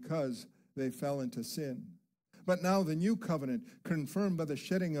slavery because they fell into sin. But now the new covenant, confirmed by the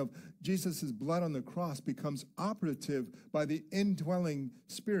shedding of Jesus' blood on the cross, becomes operative by the indwelling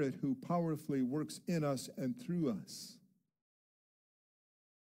Spirit who powerfully works in us and through us.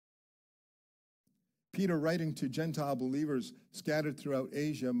 Peter, writing to Gentile believers scattered throughout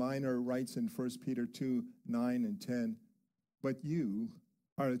Asia Minor, writes in 1 Peter 2:9 and 10, "But you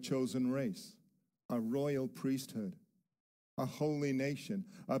are a chosen race, a royal priesthood, a holy nation,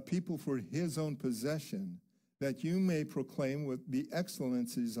 a people for his own possession, that you may proclaim with the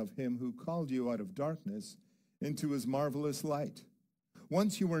excellencies of him who called you out of darkness into his marvelous light.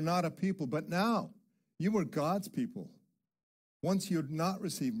 Once you were not a people, but now you were God's people. Once you had not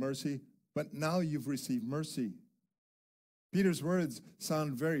received mercy, but now you've received mercy." Peter's words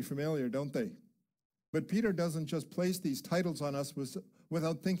sound very familiar, don't they? But Peter doesn't just place these titles on us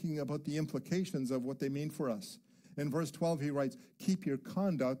without thinking about the implications of what they mean for us. In verse 12, he writes, "Keep your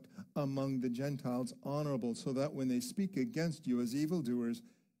conduct among the Gentiles honorable, so that when they speak against you as evildoers,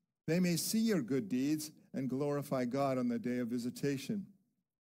 they may see your good deeds and glorify God on the day of visitation."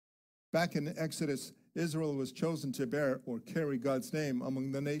 Back in Exodus, Israel was chosen to bear or carry God's name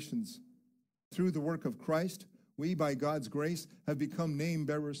among the nations. Through the work of Christ, we, by God's grace, have become name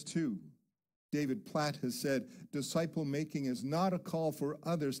bearers too. David Platt has said, "Disciple making is not a call for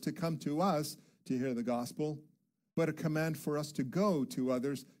others to come to us to hear the gospel, but a command for us to go to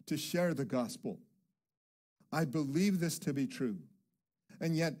others to share the gospel." I believe this to be true.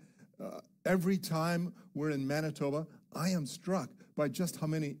 And yet, every time we're in Manitoba, I am struck by just how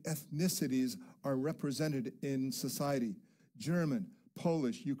many ethnicities are represented in society. German,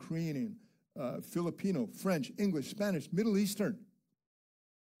 Polish, Ukrainian, Filipino, French, English, Spanish, Middle Eastern.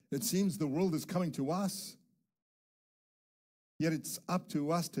 It seems the world is coming to us. Yet it's up to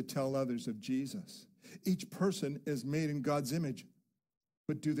us to tell others of Jesus. Each person is made in God's image,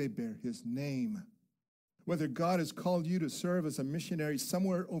 but do they bear his name? Whether God has called you to serve as a missionary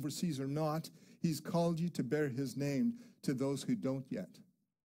somewhere overseas or not, he's called you to bear his name to those who don't yet.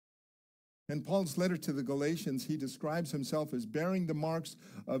 In Paul's letter to the Galatians, he describes himself as bearing the marks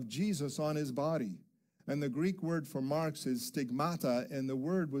of Jesus on his body. And the Greek word for marks is stigmata, and the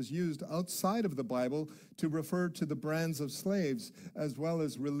word was used outside of the Bible to refer to the brands of slaves as well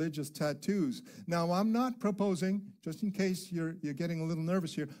as religious tattoos. Now, I'm not proposing, just in case you're getting a little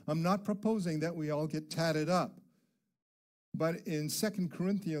nervous here, I'm not proposing that we all get tatted up. But in 2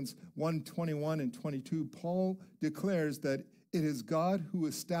 Corinthians 1:21 and 22, Paul declares that it is God who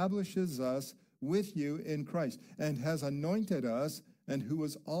establishes us with you in Christ and has anointed us, and who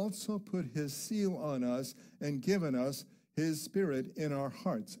has also put his seal on us and given us his Spirit in our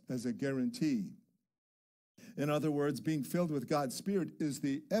hearts as a guarantee. In other words, being filled with God's Spirit is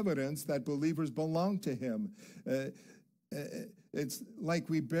the evidence that believers belong to him. It's like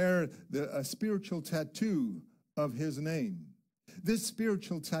we bear a spiritual tattoo of his name. This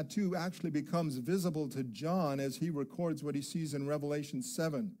spiritual tattoo actually becomes visible to John as he records what he sees in Revelation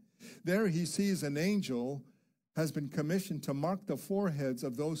 7. There he sees an angel has been commissioned to mark the foreheads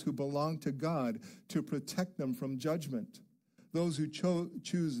of those who belong to God to protect them from judgment. Those who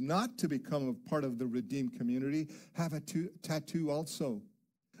choose not to become a part of the redeemed community have a tattoo also.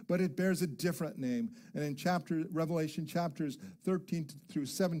 But it bears a different name. And in Revelation chapters 13 through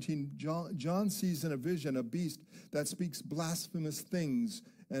 17, John sees in a vision a beast that speaks blasphemous things,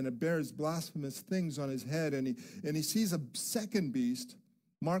 and it bears blasphemous things on his head. And he sees a second beast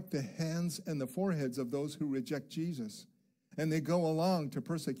mark the hands and the foreheads of those who reject Jesus. And they go along to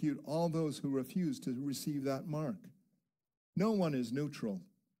persecute all those who refuse to receive that mark. No one is neutral.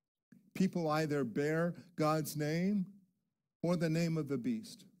 People either bear God's name or the name of the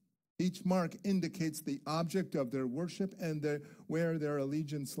beast. Each mark indicates the object of their worship and where their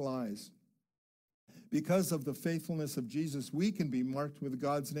allegiance lies. Because of the faithfulness of Jesus, we can be marked with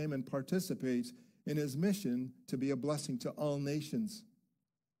God's name and participate in his mission to be a blessing to all nations.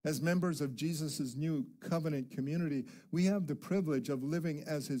 As members of Jesus' new covenant community, we have the privilege of living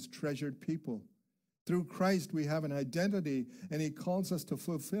as his treasured people. Through Christ, we have an identity, and he calls us to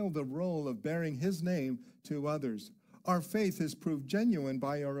fulfill the role of bearing his name to others. Our faith is proved genuine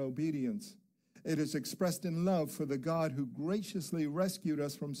by our obedience. It is expressed in love for the God who graciously rescued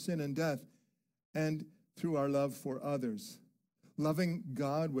us from sin and death, and through our love for others. Loving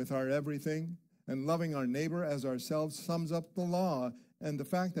God with our everything and loving our neighbor as ourselves sums up the law, and the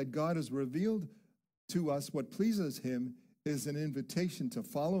fact that God has revealed to us what pleases him is an invitation to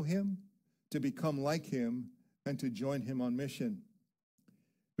follow him, to become like him, and to join him on mission.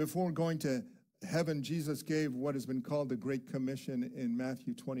 Before going to heaven, Jesus gave what has been called the Great Commission in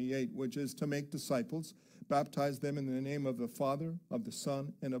Matthew 28, which is to make disciples, baptize them in the name of the Father, of the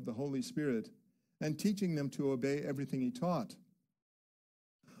Son, and of the Holy Spirit, and teaching them to obey everything he taught.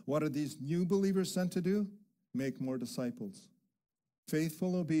 What are these new believers sent to do? Make more disciples.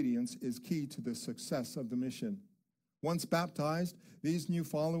 Faithful obedience is key to the success of the mission. Once baptized, these new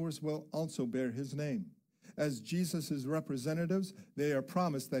followers will also bear his name. As Jesus' representatives, they are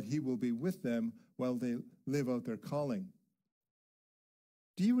promised that he will be with them while they live out their calling.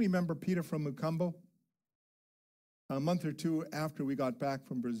 Do you remember Peter from Mukambo? A month or two after we got back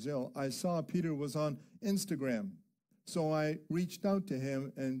from Brazil, I saw Peter was on Instagram. So I reached out to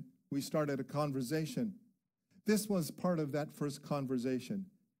him and we started a conversation. This was part of that first conversation.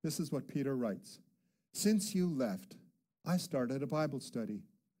 This is what Peter writes. Since you left, I started a Bible study.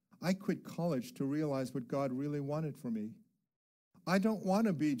 I quit college to realize what God really wanted for me. I don't want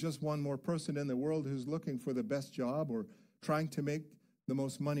to be just one more person in the world who's looking for the best job or trying to make the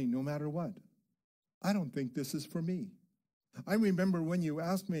most money no matter what. I don't think this is for me. I remember when you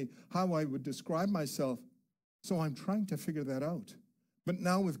asked me how I would describe myself, so I'm trying to figure that out. But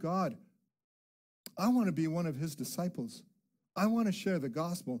now with God, I want to be one of his disciples. I want to share the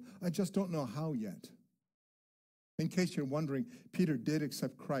gospel. I just don't know how yet. In case you're wondering, Peter did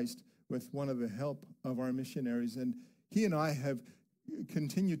accept Christ with one of the help of our missionaries, and he and I have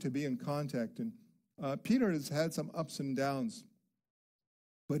continued to be in contact. And Peter has had some ups and downs,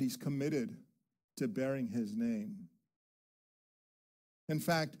 but he's committed to bearing his name. In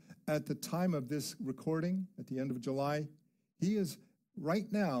fact, at the time of this recording, at the end of July, he is right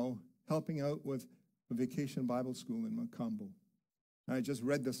now helping out with a vacation Bible school in Macombo. I just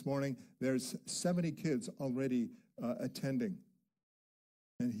read this morning, there's 70 kids already attending,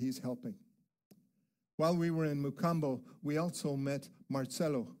 and he's helping. While we were in Macombo, we also met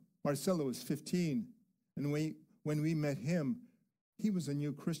Marcelo. Marcelo is 15, and when we met him, he was a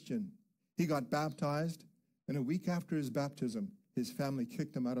new Christian. He got baptized, and a week after his baptism, his family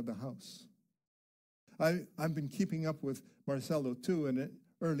kicked him out of the house. I've been keeping up with Marcelo too, and in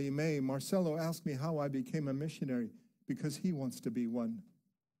early May, Marcelo asked me how I became a missionary because he wants to be one.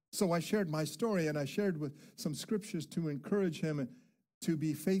 So I shared my story, and I shared with some scriptures to encourage him to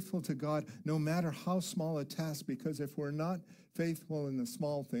be faithful to God no matter how small a task, because if we're not faithful in the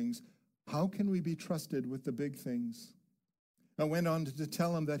small things, how can we be trusted with the big things? I went on to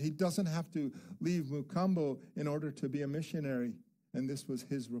tell him that he doesn't have to leave Mukambo in order to be a missionary, and this was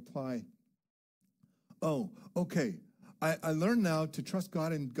his reply. Oh, okay. I learned now to trust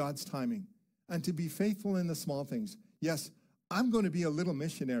God in God's timing and to be faithful in the small things. Yes, I'm going to be a little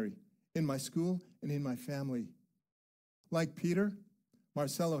missionary in my school and in my family. Like Peter,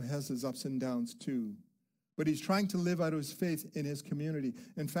 Marcelo has his ups and downs too, but he's trying to live out his faith in his community.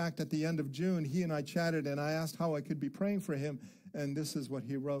 In fact, at the end of June, he and I chatted, and I asked how I could be praying for him, and this is what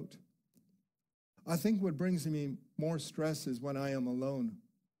he wrote. I think what brings me more stress is when I am alone.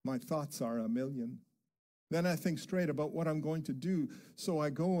 My thoughts are a million. Then I think straight about what I'm going to do, so I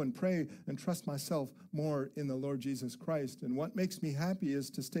go and pray and trust myself more in the Lord Jesus Christ. And what makes me happy is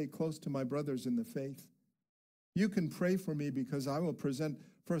to stay close to my brothers in the faith. You can pray for me because I will present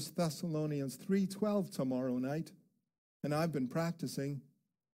 1 Thessalonians 3:12 tomorrow night, and I've been practicing,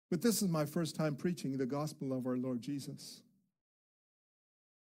 but this is my first time preaching the gospel of our Lord Jesus.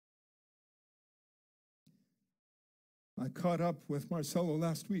 I caught up with Marcelo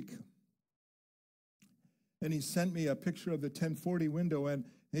last week, and he sent me a picture of the 1040 window, and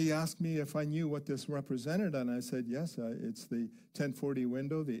he asked me if I knew what this represented, and I said, yes, it's the 1040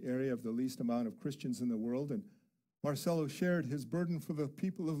 window, the area of the least amount of Christians in the world. And Marcelo shared his burden for the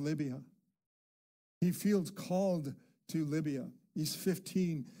people of Libya. He feels called to Libya. He's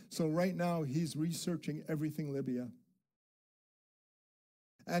 15, so right now he's researching everything Libya.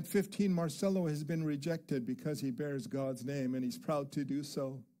 At 15, Marcelo has been rejected because he bears God's name, and he's proud to do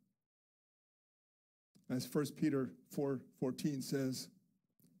so. As 1 Peter 4:14 says,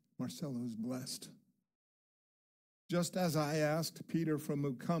 Marcelo is blessed. Just as I asked Peter from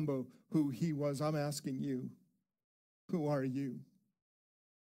Mukambo who he was, I'm asking you, who are you?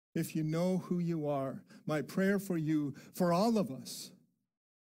 If you know who you are, my prayer for you, for all of us,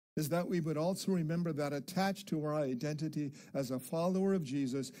 is that we would also remember that attached to our identity as a follower of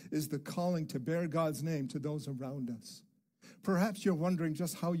Jesus is the calling to bear God's name to those around us. Perhaps you're wondering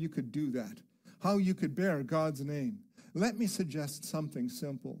just how you could do that, how you could bear God's name. Let me suggest something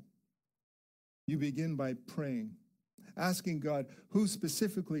simple. You begin by praying, asking God, who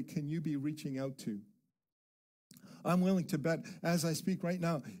specifically can you be reaching out to? I'm willing to bet, as I speak right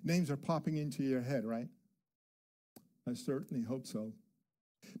now, names are popping into your head, right? I certainly hope so.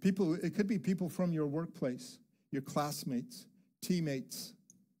 People, it could be people from your workplace, your classmates, teammates,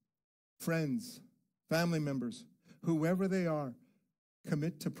 friends, family members, whoever they are,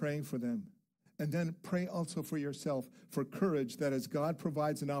 commit to praying for them. And then pray also for yourself for courage that as God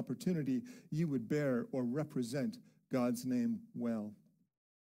provides an opportunity, you would bear or represent God's name well.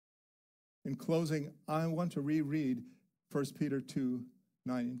 In closing, I want to reread 1 Peter 2:9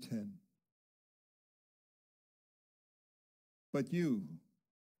 and 10. But you,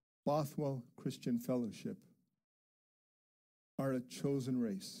 Bothwell Christian Fellowship, are a chosen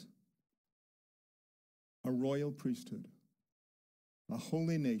race, a royal priesthood, a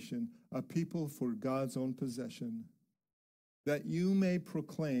holy nation, a people for God's own possession, that you may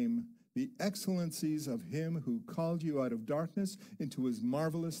proclaim the excellencies of him who called you out of darkness into his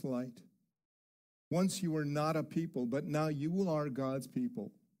marvelous light. Once you were not a people, but now you are God's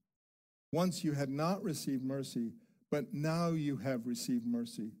people. Once you had not received mercy, but now you have received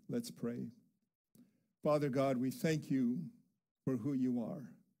mercy. Let's pray. Father God, we thank you for who you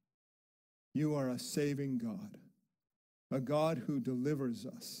are. You are a saving God, a God who delivers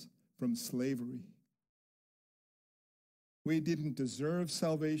us from slavery. We didn't deserve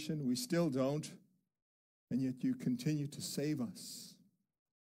salvation. We still don't. And yet you continue to save us.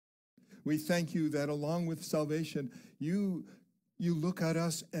 We thank you that along with salvation, you look at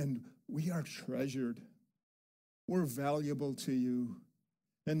us and we are treasured. We're valuable to you.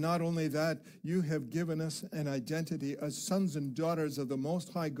 And not only that, you have given us an identity as sons and daughters of the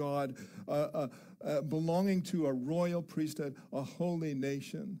Most High God, belonging to a royal priesthood, a holy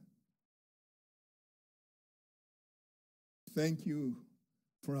nation. Thank you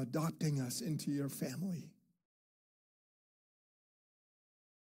for adopting us into your family.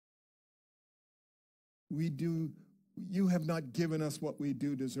 You have not given us what we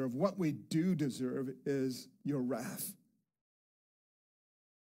do deserve. What we do deserve is your wrath.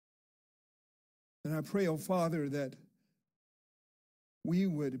 And I pray, oh Father, that we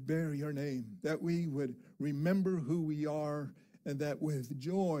would bear your name, that we would remember who we are, and that with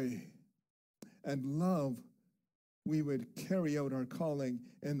joy and love, we would carry out our calling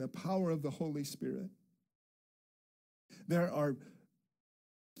in the power of the Holy Spirit. There are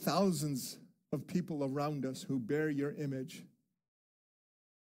thousands of people around us who bear your image.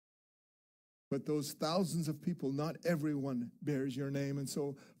 But those thousands of people, not everyone bears your name. And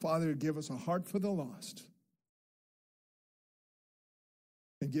so, Father, give us a heart for the lost.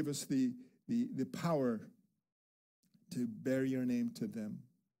 And give us the power to bear your name to them.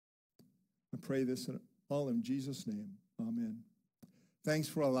 I pray this all in Jesus' name. Amen. Thanks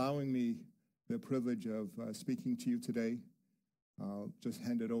for allowing me the privilege of speaking to you today. I'll just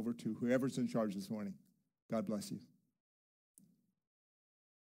hand it over to whoever's in charge this morning. God bless you.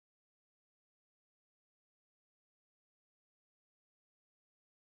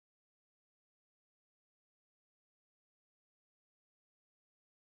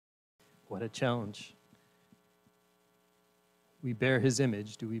 What a challenge. We bear his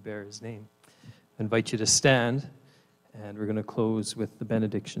image. Do we bear his name? I invite you to stand, and we're going to close with the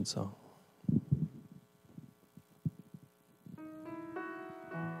benediction song.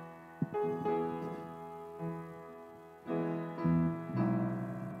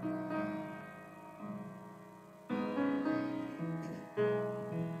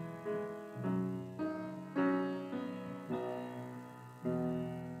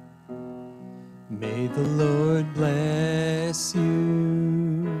 May the Lord bless you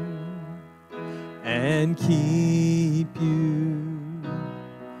and keep you.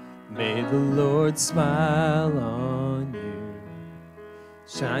 May the Lord smile on you,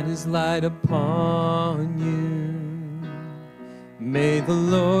 shine his light upon you. May the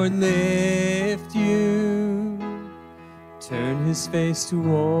Lord lift you, turn his face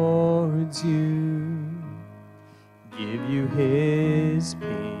towards you, give you his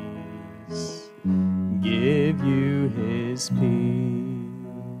peace. Give you his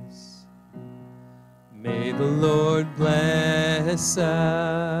peace. May the Lord bless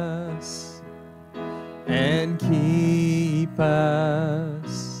us and keep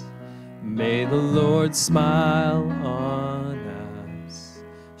us. May the Lord smile on us,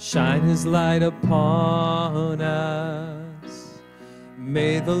 shine his light upon us.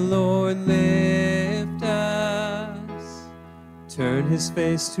 May the Lord lift us, turn his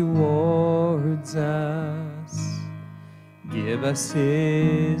face towards us, give us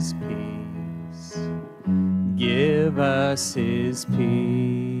his peace, give us his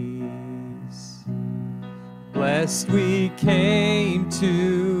peace. Blessed we came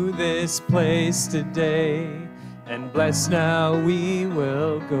to this place today, and blessed now we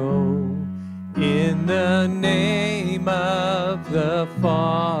will go. In the name of the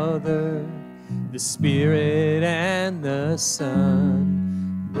Father, the Spirit, and the Son.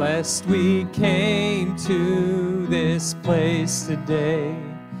 Blessed we came to this place today,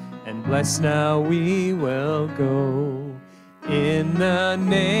 and blessed now we will go. In the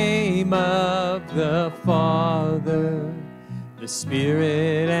name of the Father, the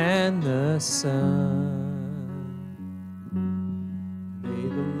Spirit, and the Son. May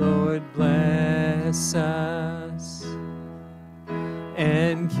the Lord bless us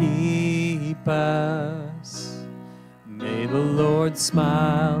and keep us. May the Lord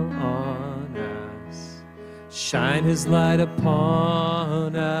smile on us, shine his light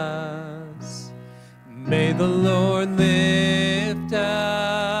upon us. May the Lord lift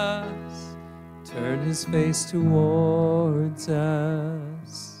us, turn his face towards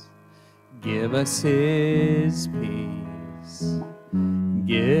us, give us his peace,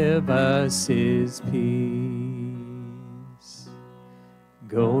 give us his peace.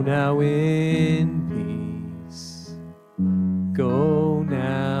 Go now in peace. Go